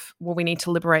idea of, well, we need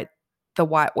to liberate the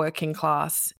white working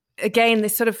class. Again,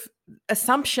 this sort of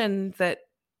assumption that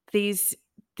these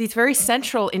very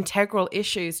central, integral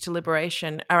issues to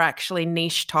liberation are actually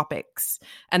niche topics,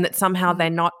 and that somehow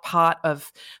they're not part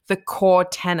of the core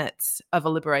tenets of a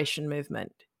liberation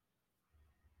movement.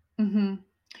 Mm-hmm.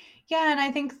 Yeah, and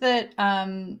I think that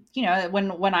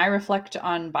when I reflect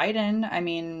on Biden, I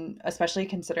mean, especially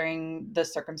considering the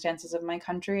circumstances of my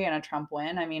country and a Trump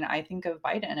win, I mean, I think of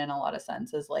Biden in a lot of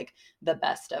sense as like the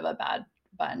best of a bad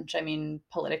bunch. I mean,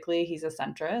 politically, he's a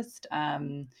centrist.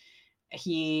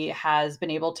 He has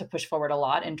been able to push forward a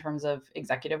lot in terms of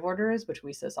executive orders, which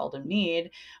we so seldom need.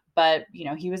 But,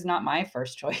 he was not my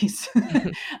first choice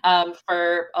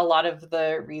for a lot of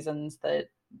the reasons that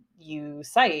you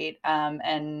cite.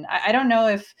 And I don't know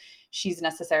if she's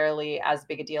necessarily as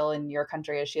big a deal in your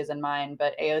country as she is in mine,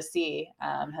 but AOC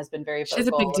has been very vocal. She's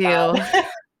a big deal.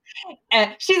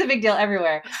 And she's a big deal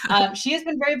everywhere. She has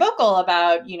been very vocal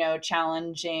about,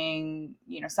 challenging,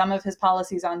 some of his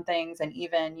policies on things. And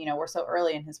even, we're so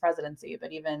early in his presidency,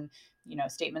 but even,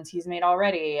 statements he's made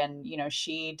already. And,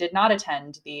 she did not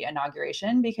attend the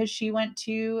inauguration because she went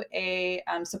to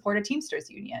support a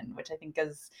Teamsters union, which I think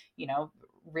is,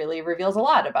 really reveals a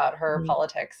lot about her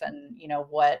politics and,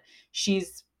 what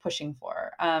she's pushing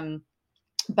for.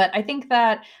 But I think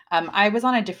that I was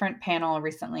on a different panel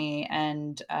recently,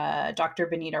 and Dr.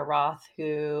 Benita Roth,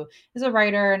 who is a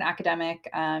writer and academic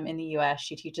in the US,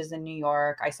 she teaches in New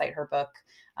York. I cite her book.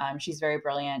 She's very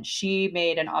brilliant. She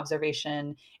made an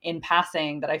observation in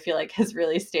passing that I feel like has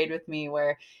really stayed with me,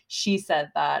 where she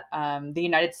said that the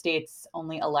United States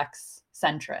only elects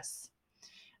centrists.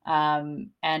 And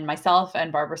myself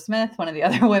and Barbara Smith, one of the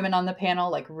other women on the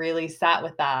panel, like really sat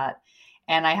with that.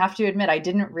 And I have to admit, I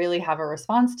didn't really have a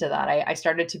response to that. I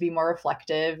started to be more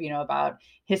reflective, about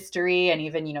history and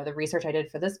even, the research I did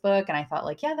for this book. And I thought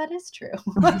like, yeah, that is true.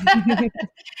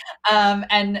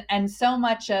 And so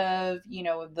much of,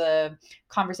 the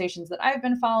conversations that I've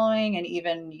been following, and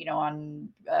even, on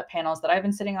panels that I've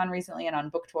been sitting on recently and on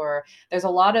book tour, there's a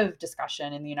lot of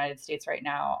discussion in the United States right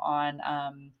now on,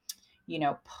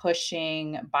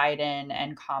 pushing Biden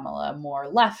and Kamala more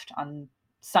left on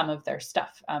some of their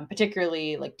stuff,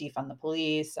 particularly like defund the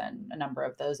police and a number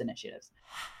of those initiatives.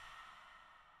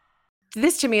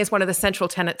 This to me is one of the central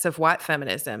tenets of white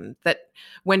feminism, that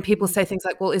when people say things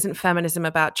like, well, isn't feminism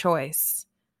about choice?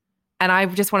 And I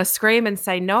just want to scream and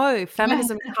say, no,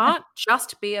 feminism can't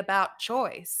just be about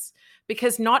choice,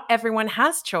 because not everyone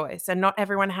has choice and not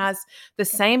everyone has the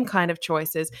same kind of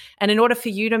choices. And in order for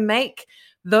you to make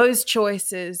those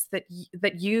choices that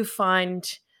you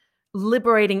find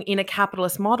liberating in a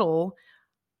capitalist model,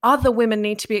 other women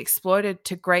need to be exploited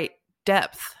to great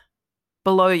depth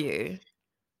below you.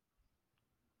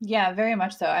 Yeah, very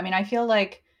much so. I mean, I feel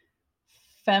like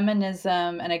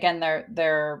feminism, and again,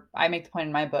 I make the point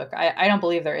in my book, I don't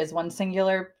believe there is one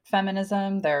singular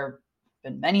feminism. There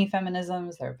been many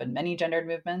feminisms, there have been many gendered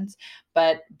movements,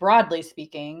 but broadly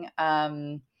speaking,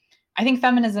 I think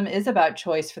feminism is about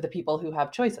choice for the people who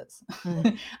have choices.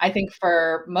 I think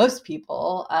for most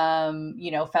people,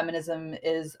 feminism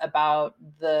is about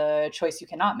the choice you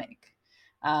cannot make.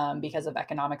 Because of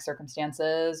economic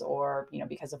circumstances, or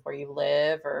because of where you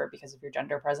live, or because of your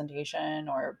gender presentation,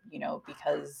 or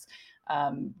because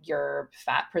you're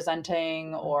fat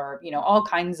presenting, or all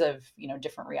kinds of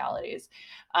different realities.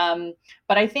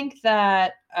 But I think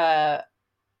that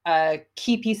a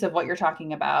key piece of what you're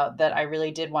talking about that I really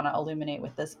did want to illuminate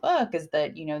with this book is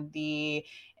that the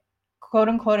quote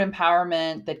unquote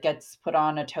empowerment that gets put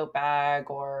on a tote bag,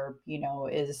 or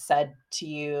is said to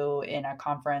you in a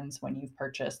conference when you've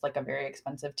purchased like a very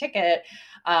expensive ticket,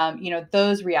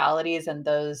 those realities and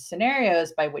those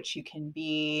scenarios by which you can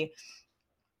be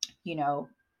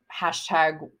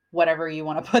hashtag whatever you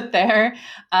want to put there,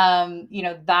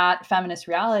 that feminist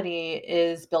reality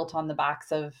is built on the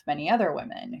backs of many other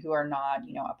women who are not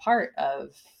a part of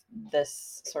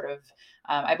this sort of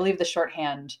I believe the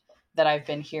shorthand that I've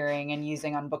been hearing and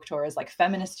using on book tour is like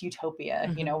feminist utopia,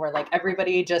 where like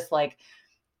everybody just like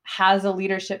has a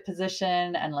leadership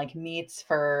position and like meets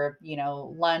for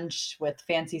lunch with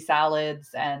fancy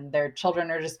salads, and their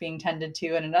children are just being tended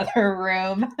to in another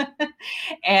room.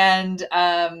 And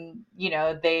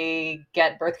they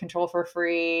get birth control for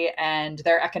free, and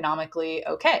they're economically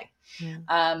okay.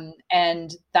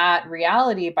 And that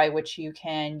reality by which you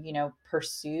can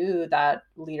pursue that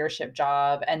leadership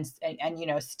job and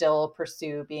still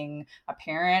pursue being a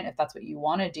parent if that's what you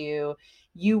want to do,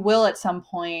 you will at some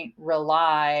point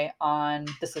rely on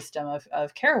the system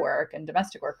of care work and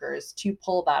domestic workers to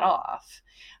pull that off.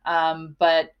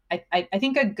 But I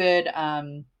think a good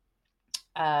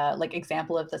like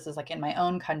example of this is like in my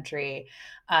own country,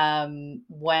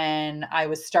 when I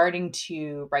was starting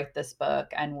to write this book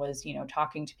and was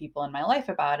talking to people in my life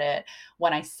about it,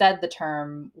 when I said the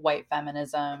term white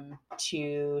feminism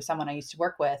to someone I used to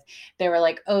work with, they were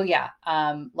like, oh yeah,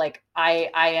 like I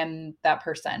am that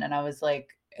person. And I was like,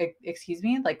 excuse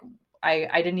me, like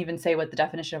I didn't even say what the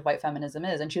definition of white feminism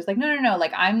is. And she was like, no,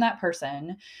 like I'm that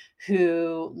person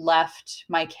who left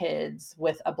my kids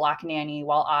with a Black nanny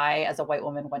while I, as a white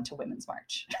woman, went to Women's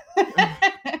March.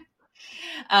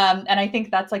 And I think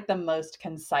that's like the most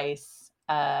concise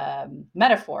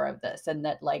metaphor of this. And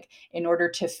that like, in order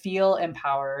to feel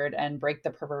empowered and break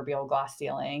the proverbial glass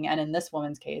ceiling, and in this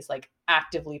woman's case, like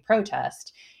actively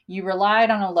protest, you relied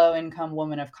on a low income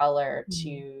woman of color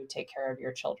to take care of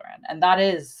your children. And that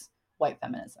is white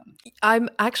feminism. I'm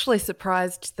actually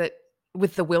surprised that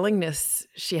with the willingness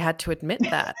she had to admit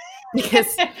that,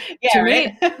 because to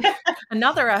me,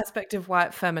 another aspect of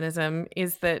white feminism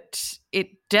is that it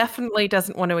definitely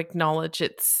doesn't want to acknowledge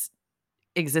its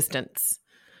existence,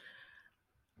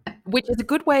 which is a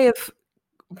good way of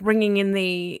bringing in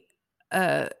the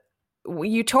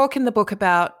you talk in the book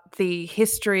about the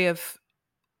history of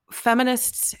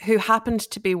feminists who happened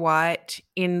to be white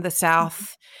in the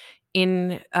South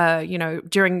in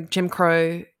during Jim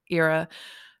Crow era,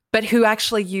 but who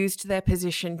actually used their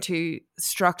position to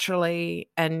structurally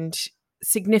and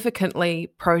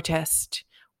significantly protest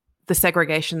the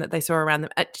segregation that they saw around them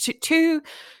to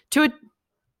a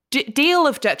deal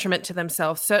of detriment to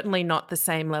themselves, certainly not the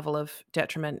same level of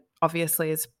detriment, obviously,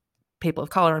 as people of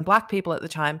color and Black people at the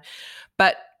time,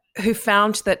 but who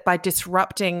found that by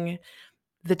disrupting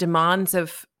the demands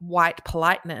of white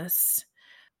politeness,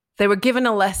 they were given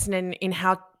a lesson in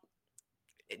how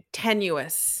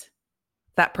tenuous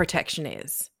that protection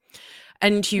is.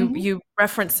 And you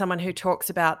reference someone who talks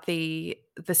about the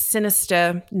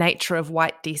sinister nature of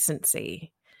white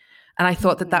decency. And I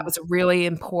thought that was a really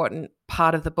important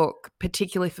part of the book,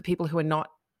 particularly for people who are not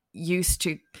used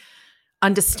to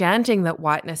understanding that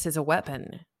whiteness is a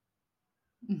weapon.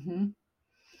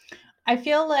 I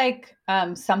feel like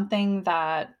something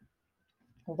that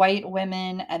white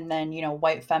women and then,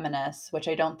 white feminists, which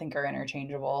I don't think are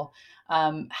interchangeable,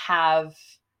 have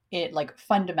it like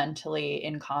fundamentally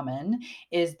in common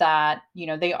is that,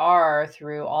 they are,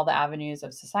 through all the avenues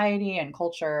of society and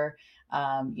culture,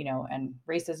 and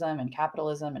racism and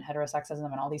capitalism and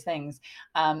heterosexism and all these things,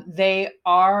 they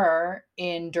are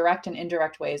in direct and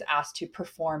indirect ways asked to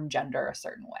perform gender a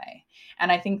certain way.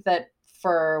 And I think that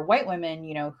for white women,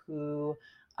 who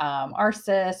are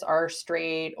cis, are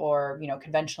straight, or,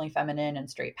 conventionally feminine and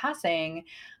straight passing,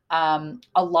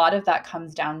 a lot of that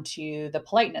comes down to the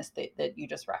politeness that you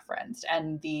just referenced,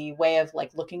 and the way of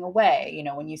like looking away, you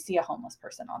know, when you see a homeless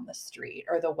person on the street,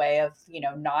 or the way of, you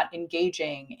know, not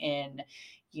engaging in,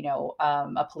 you know,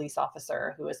 a police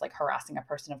officer who is like harassing a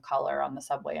person of color on the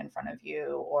subway in front of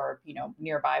you, or, you know,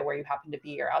 nearby where you happen to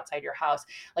be, or outside your house.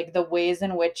 Like the ways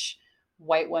in which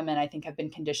white women, I think, have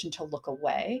been conditioned to look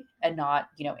away and not,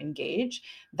 you know, engage.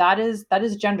 That is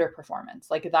gender performance.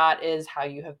 Like that is how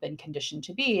you have been conditioned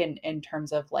to be, in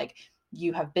terms of like,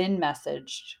 you have been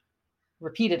messaged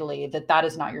repeatedly that that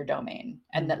is not your domain,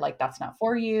 and that like that's not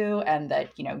for you, and that,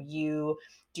 you know, you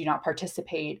do not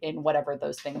participate in whatever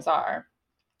those things are.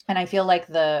 And I feel like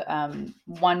the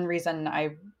one reason and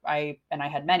I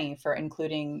had many for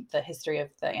including the history of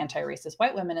the anti-racist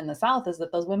white women in the South is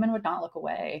that those women would not look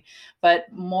away.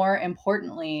 But more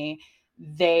importantly,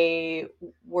 they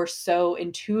were so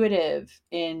intuitive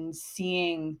in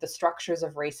seeing the structures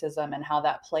of racism and how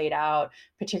that played out,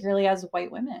 particularly as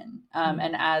white women.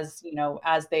 And as, you know,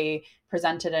 as they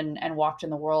presented and walked in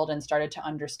the world and started to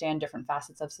understand different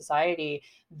facets of society,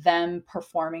 them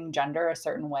performing gender a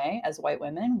certain way as white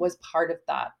women was part of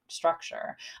that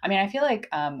structure. I mean, I feel like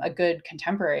a good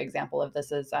contemporary example of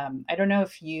this is, I don't know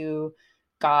if you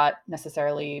got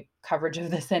necessarily coverage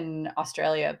of this in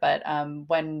Australia, but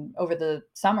when over the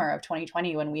summer of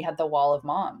 2020, when we had the Wall of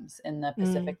Moms in the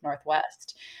Pacific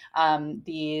Northwest,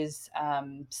 these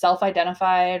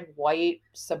self-identified white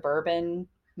suburban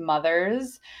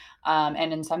mothers,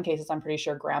 and in some cases, I'm pretty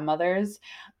sure grandmothers,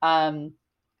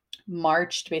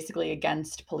 marched basically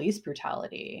against police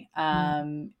brutality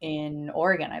in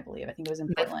Oregon, I believe. I think it was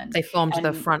in Portland. They formed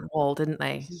the Front Wall, didn't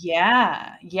they?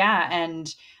 Yeah.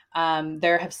 And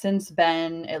there have since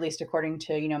been, at least according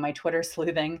to, you know, my Twitter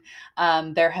sleuthing,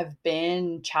 there have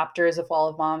been chapters of Wall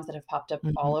of Moms that have popped up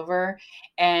all over.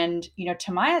 And, you know,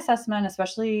 to my assessment,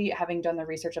 especially having done the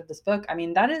research of this book, I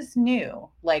mean, that is new.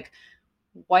 Like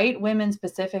white women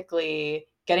specifically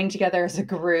getting together as a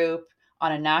group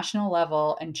on a national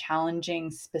level and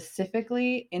challenging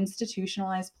specifically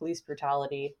institutionalized police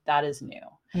brutality, that is new.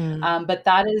 But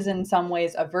that is in some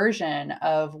ways a version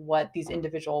of what these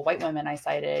individual white women I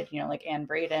cited, you know, like Anne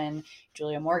Braden,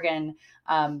 Julia Morgan,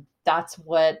 that's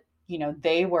what, you know,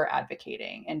 they were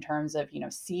advocating in terms of, you know,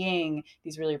 seeing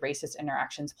these really racist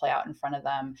interactions play out in front of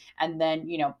them, and then,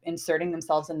 you know, inserting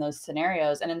themselves in those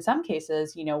scenarios, and in some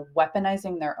cases, you know,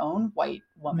 weaponizing their own white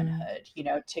womanhood, you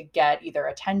know, to get either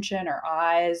attention or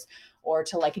eyes, or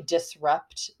to like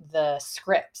disrupt the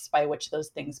scripts by which those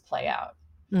things play out.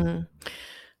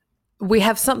 We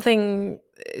have something,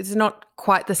 it's not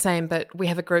quite the same, but we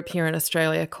have a group here in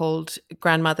Australia called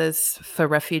Grandmothers for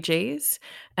Refugees.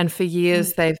 And for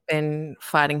years, they've been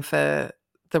fighting for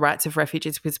the rights of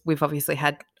refugees, because we've obviously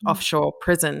had offshore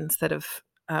prisons that have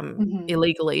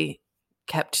illegally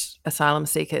kept asylum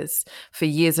seekers for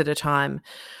years at a time.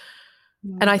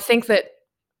 And I think that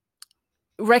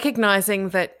recognizing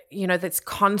that, you know, this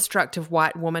construct of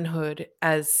white womanhood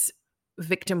as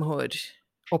victimhood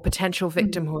or potential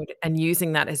victimhood, and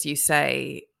using that, as you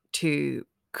say, to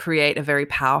create a very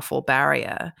powerful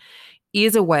barrier,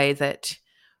 is a way that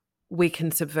we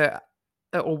can subvert,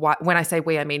 or when I say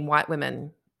we, I mean white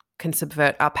women can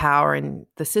subvert our power in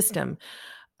the system.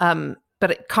 But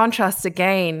it contrasts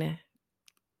again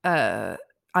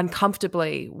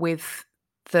uncomfortably with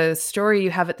the story you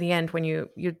have at the end when you're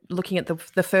looking at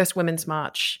the first Women's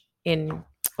March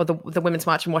the Women's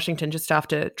March in Washington just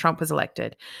after Trump was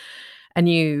elected. And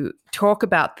you talk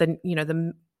about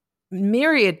the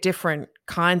myriad different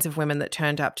kinds of women that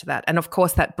turned up to that. And of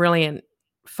course, that brilliant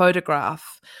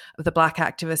photograph of the Black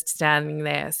activists standing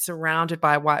there surrounded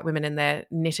by white women in their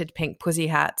knitted pink pussy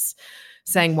hats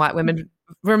saying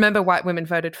remember white women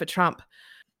voted for Trump.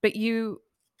 But you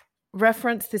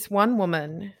reference this one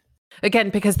woman, again,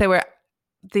 because there were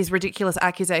these ridiculous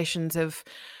accusations of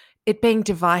it being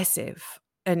divisive,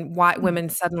 and white women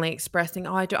suddenly expressing,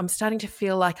 I'm starting to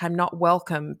feel like I'm not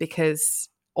welcome, because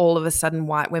all of a sudden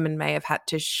white women may have had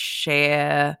to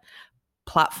share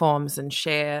platforms and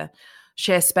share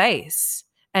space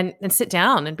and sit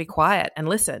down and be quiet and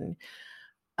listen.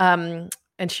 And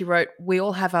she wrote, "We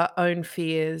all have our own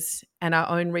fears and our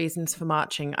own reasons for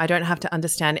marching. I don't have to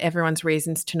understand everyone's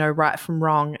reasons to know right from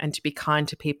wrong and to be kind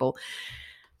to people."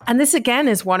 And this, again,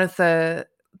 is one of the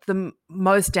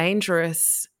most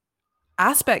dangerous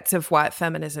aspects of white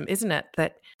feminism, isn't it?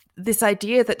 That this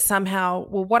idea that somehow,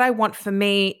 well, what I want for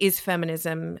me is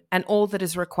feminism, and all that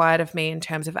is required of me in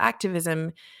terms of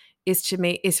activism is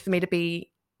for me to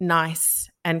be nice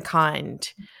and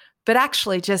kind, but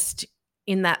actually just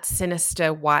in that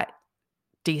sinister white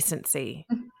decency,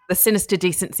 the sinister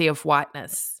decency of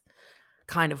whiteness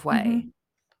kind of way.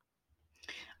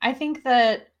 I think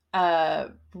that a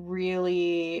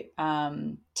really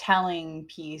telling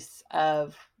piece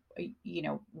of,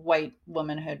 white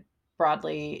womanhood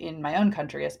broadly in my own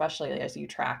country, especially as you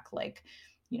track like,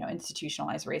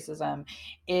 institutionalized racism,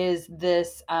 is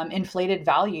this inflated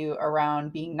value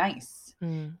around being nice.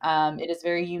 Mm. It is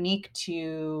very unique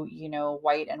to,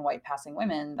 white and white passing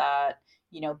women that,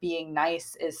 being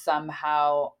nice is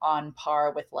somehow on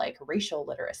par with like racial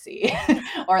literacy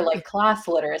or like class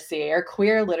literacy or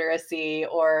queer literacy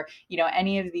or,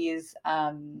 any of these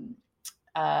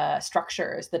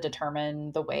structures that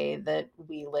determine the way that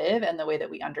we live and the way that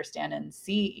we understand and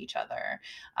see each other.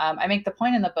 I make the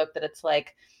point in the book that it's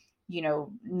like,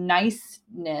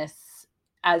 niceness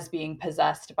as being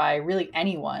possessed by really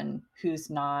anyone who's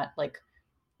not like,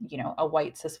 a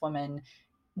white cis woman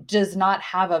does not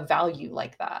have a value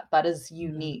like that. That is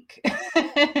unique.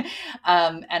 And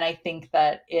I think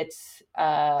that it's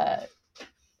a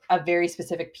very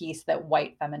specific piece that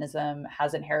white feminism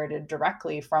has inherited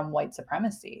directly from white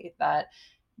supremacy, that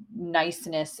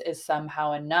niceness is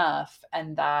somehow enough,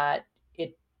 and that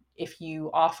if you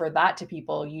offer that to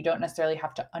people, you don't necessarily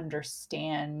have to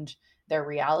understand their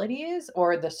realities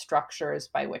or the structures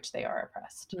by which they are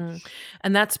oppressed.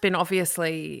 And that's been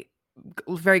obviously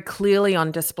very clearly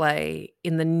on display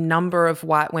in the number of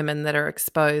white women that are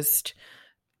exposed.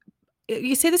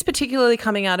 You see this particularly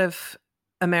coming out of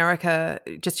America,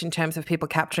 just in terms of people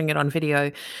capturing it on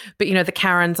video, but the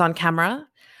Karens on camera,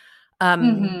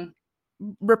 calling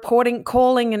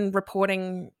and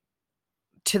reporting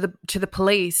to the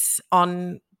police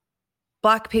on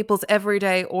Black people's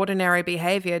everyday ordinary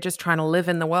behavior, just trying to live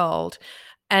in the world,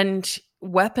 and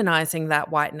weaponizing that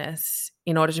whiteness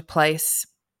in order to place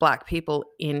Black people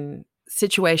in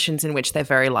situations in which their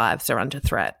very lives are under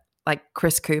threat, like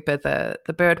Chris Cooper,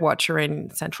 the bird watcher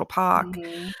in Central Park.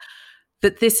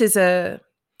 That this is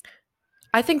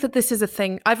I think that this is a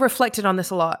thing. I've reflected on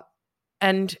this a lot,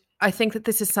 and I think that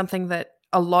this is something that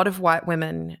a lot of white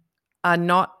women are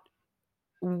not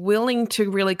willing to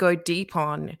really go deep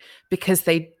on, because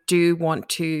they do want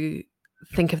to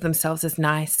think of themselves as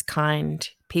nice, kind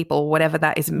people, whatever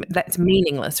that is. That's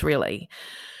meaningless, really.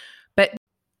 But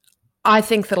I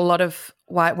think that a lot of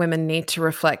white women need to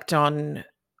reflect on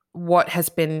what has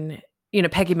been,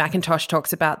 Peggy McIntosh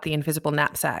talks about the invisible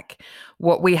knapsack,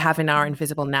 what we have in our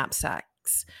invisible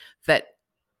knapsacks that,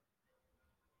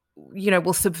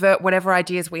 will subvert whatever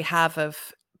ideas we have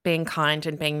of being kind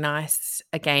and being nice,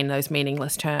 again, those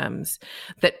meaningless terms,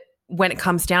 that when it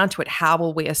comes down to it, how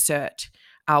will we assert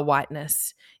our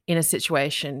whiteness in a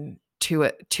situation to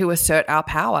assert our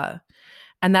power?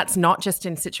 And that's not just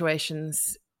in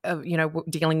situations of,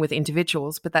 dealing with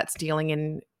individuals, but that's dealing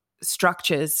in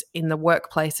structures in the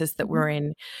workplaces that we're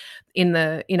in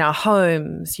our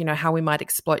homes, how we might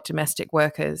exploit domestic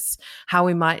workers, how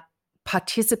we might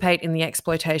participate in the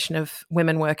exploitation of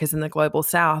women workers in the global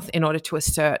South in order to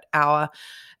assert our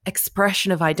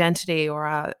expression of identity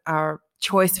or our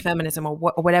choice feminism or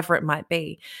whatever it might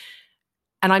be.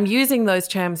 And I'm using those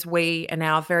terms we and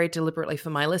now very deliberately for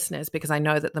my listeners, because I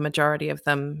know that the majority of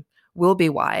them will be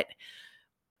white,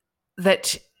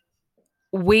 that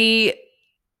we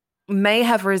may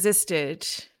have resisted,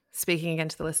 speaking again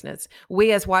to the listeners,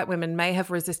 we as white women may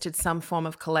have resisted some form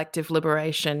of collective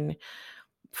liberation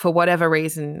for whatever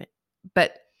reason,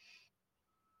 but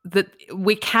that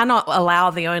we cannot allow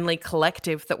the only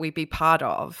collective that we be part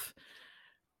of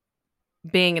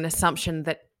being an assumption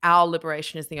that our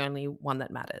liberation is the only one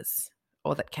that matters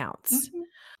or that counts.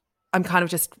 I'm kind of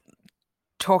just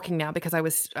talking now because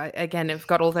I've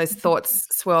got all those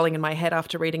thoughts swirling in my head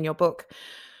after reading your book.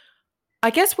 I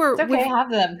guess it's okay,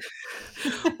 have them.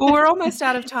 Well, we're almost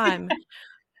out of time.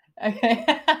 Okay.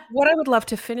 What I would love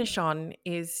to finish on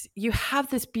is you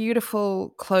have this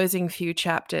beautiful closing few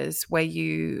chapters where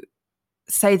you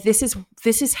say this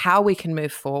is how we can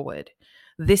move forward.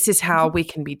 This is how we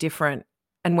can be different.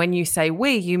 And when you say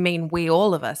we, you mean we,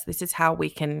 all of us. This is how we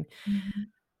can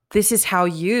this is how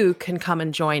you can come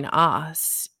and join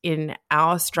us in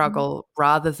our struggle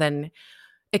rather than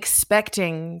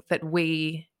expecting that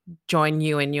we join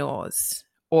you in yours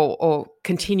or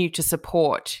continue to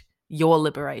support your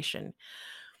liberation.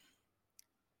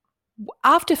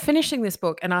 After finishing this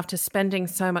book and after spending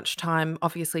so much time,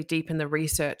 obviously deep in the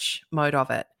research mode of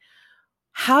it,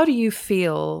 how do you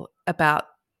feel about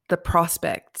the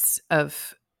prospects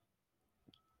of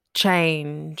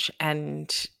change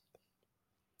and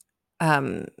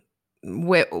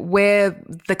where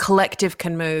the collective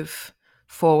can move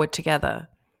forward together?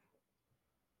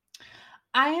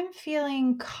 I am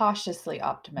feeling cautiously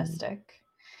optimistic.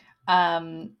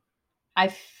 I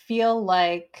feel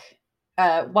like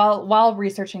while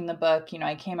researching the book,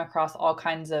 I came across all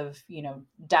kinds of,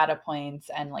 data points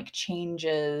and like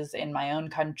changes in my own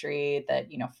country that,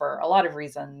 for a lot of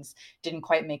reasons didn't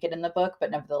quite make it in the book,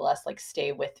 but nevertheless, like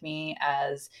stay with me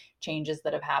as changes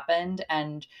that have happened.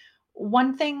 And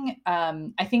one thing,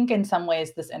 I think in some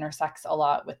ways this intersects a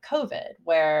lot with COVID,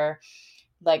 where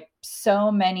like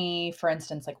so many, for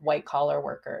instance, like white collar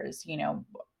workers,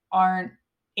 aren't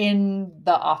in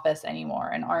the office anymore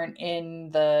and aren't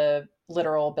in the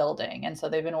literal building. And so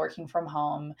they've been working from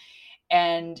home.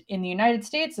 And in the United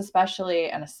States,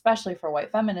 especially for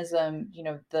white feminism,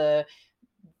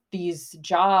 these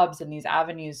jobs and these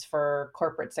avenues for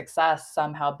corporate success,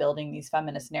 somehow building these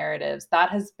feminist narratives, that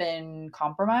has been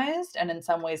compromised and in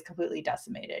some ways completely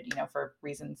decimated, for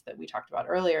reasons that we talked about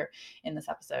earlier in this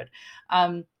episode.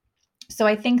 So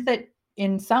I think that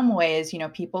in some ways,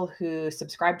 people who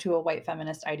subscribe to a white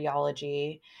feminist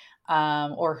ideology,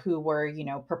 or who were,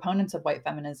 proponents of white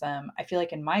feminism, I feel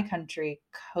like in my country,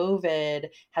 COVID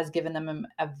has given them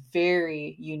a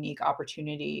very unique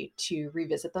opportunity to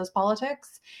revisit those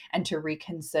politics and to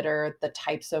reconsider the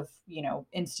types of,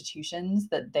 institutions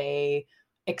that they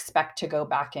expect to go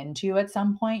back into at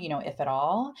some point, if at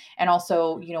all, and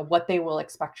also, what they will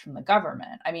expect from the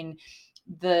government. I mean,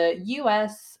 the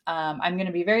US, I'm going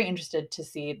to be very interested to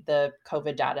see the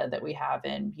COVID data that we have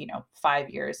in, 5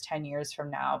 years, 10 years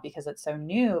from now, because it's so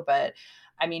new. But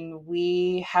I mean,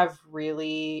 we have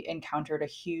really encountered a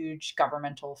huge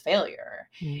governmental failure.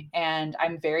 And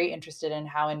I'm very interested in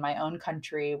how in my own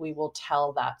country, we will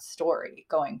tell that story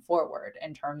going forward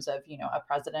in terms of, a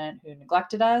president who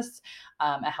neglected us,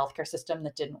 a healthcare system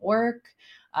that didn't work,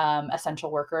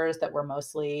 essential workers that were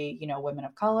mostly, women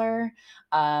of color.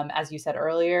 As you said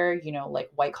earlier,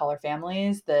 like white collar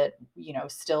families that,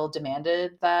 still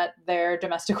demanded that their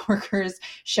domestic workers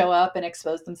show up and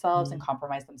expose themselves and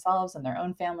compromise themselves and their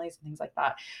own families and things like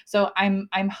that. So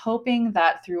I'm hoping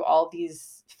that through all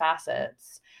these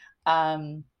facets,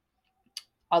 a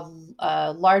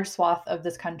large swath of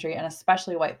this country, and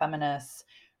especially white feminists,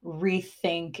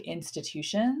 rethink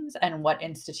institutions and what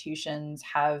institutions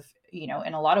have,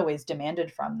 in a lot of ways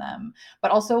demanded from them,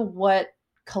 but also what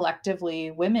collectively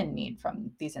women need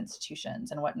from these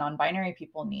institutions and what non-binary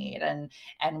people need and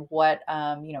what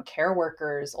care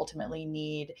workers ultimately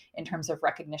need in terms of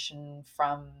recognition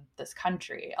from this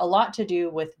country. A lot to do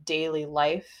with daily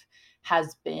life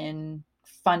has been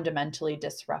fundamentally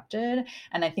disrupted,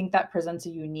 and I think that presents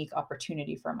a unique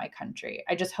opportunity for my country.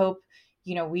 I just hope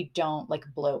we don't like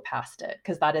blow past it,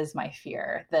 because that is my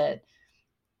fear, that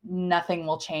nothing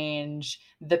will change.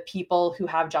 The people who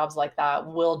have jobs like that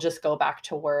will just go back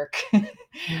to work.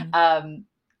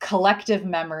 Collective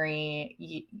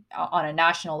memory on a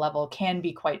national level can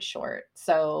be quite short.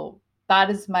 So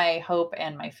that is my hope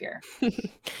and my fear.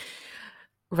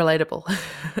 Relatable.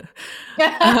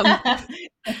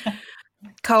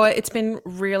 Koa, it's been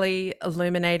really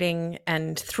illuminating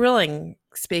and thrilling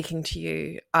speaking to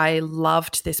you. I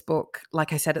loved this book.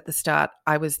 Like I said at the start,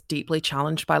 I was deeply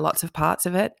challenged by lots of parts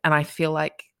of it. And I feel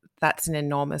like that's an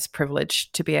enormous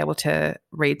privilege to be able to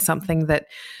read something that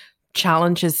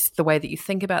challenges the way that you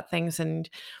think about things and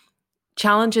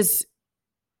challenges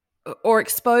or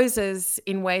exposes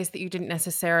in ways that you didn't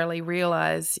necessarily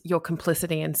realize your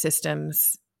complicity in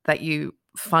systems that you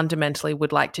fundamentally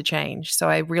would like to change. So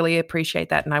I really appreciate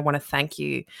that, and I want to thank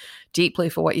you deeply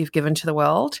for what you've given to the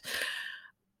world.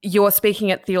 You're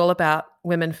speaking at the All About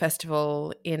Women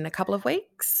Festival in a couple of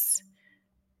weeks.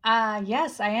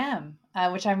 Yes, I am,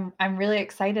 which I'm really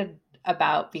excited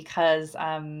about, because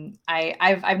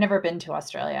I've never been to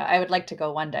Australia. I would like to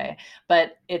go one day,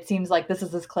 but it seems like this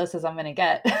is as close as I'm going to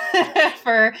get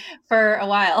for a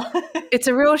while. It's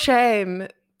a real shame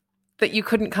that you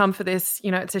couldn't come for this.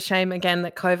 It's a shame again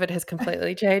that COVID has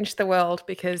completely changed the world,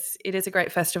 because it is a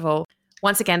great festival.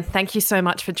 Once again, thank you so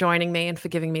much for joining me and for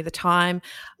giving me the time.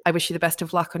 I wish you the best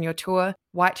of luck on your tour.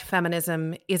 White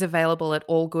Feminism is available at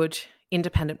all good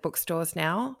independent bookstores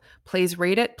now. Please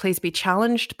read it. Please be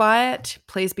challenged by it.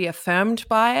 Please be affirmed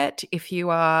by it if you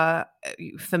are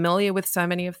familiar with so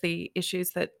many of the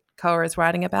issues that Koa is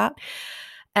writing about.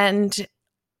 And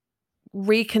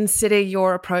reconsider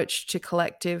your approach to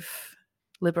collective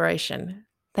liberation.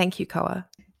 Thank you, Koa.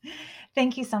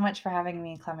 Thank you so much for having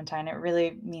me, Clementine. It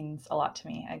really means a lot to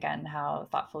me, again, how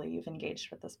thoughtfully you've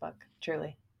engaged with this book,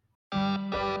 truly.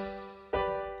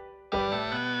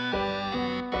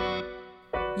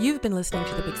 You've been listening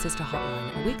to The Big Sister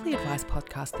Hotline, a weekly advice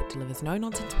podcast that delivers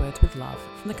no-nonsense words with love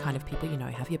from the kind of people you know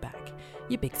have your back,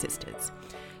 your big sisters.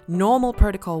 Normal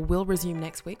protocol will resume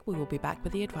next week. We will be back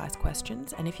with the advice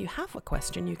questions. And if you have a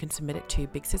question, you can submit it to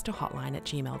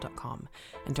bigsisterhotline@gmail.com.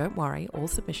 And don't worry, all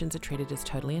submissions are treated as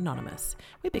totally anonymous.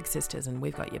 We're big sisters and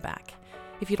we've got your back.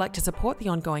 If you'd like to support the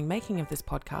ongoing making of this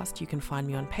podcast, you can find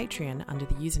me on Patreon under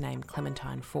the username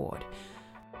Clementine Ford.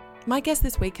 My guest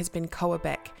this week has been Koa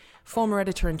Beck, former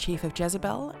editor-in-chief of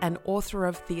Jezebel and author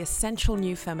of the essential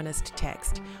new feminist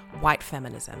text, White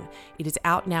Feminism. It is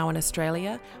out now in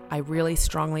Australia. I really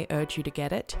strongly urge you to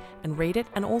get it and read it.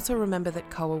 And also remember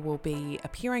that Koa will be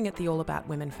appearing at the All About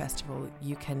Women Festival.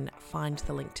 You can find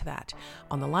the link to that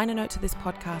on the liner notes of this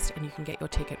podcast, and you can get your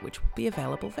ticket, which will be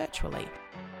available virtually.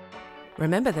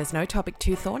 Remember, there's no topic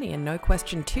too thorny and no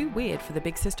question too weird for the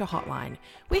Big Sister Hotline.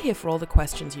 We're here for all the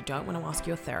questions you don't want to ask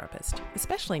your therapist,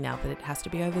 especially now that it has to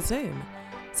be over Zoom.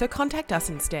 So contact us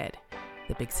instead,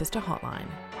 the Big Sister Hotline.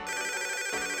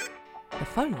 The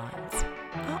phone lines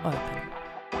are open.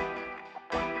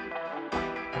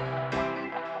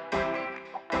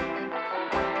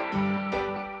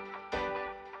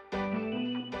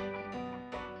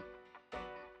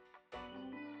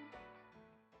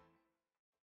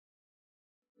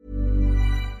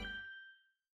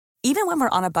 Even when we're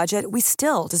on a budget, we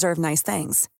still deserve nice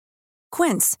things.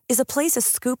 Quince is a place to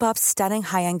scoop up stunning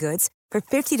high-end goods for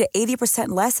 50 to 80%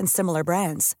 less than similar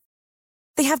brands.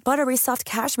 They have buttery soft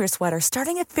cashmere sweaters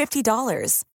starting at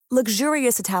 $50,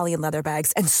 luxurious Italian leather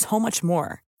bags, and so much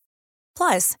more.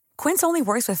 Plus, Quince only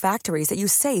works with factories that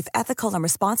use safe, ethical, and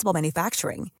responsible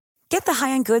manufacturing. Get the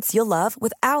high-end goods you'll love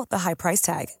without the high price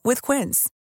tag with Quince.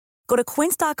 Go to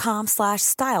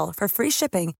quince.com/style for free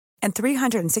shipping and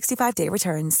 365-day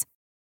returns.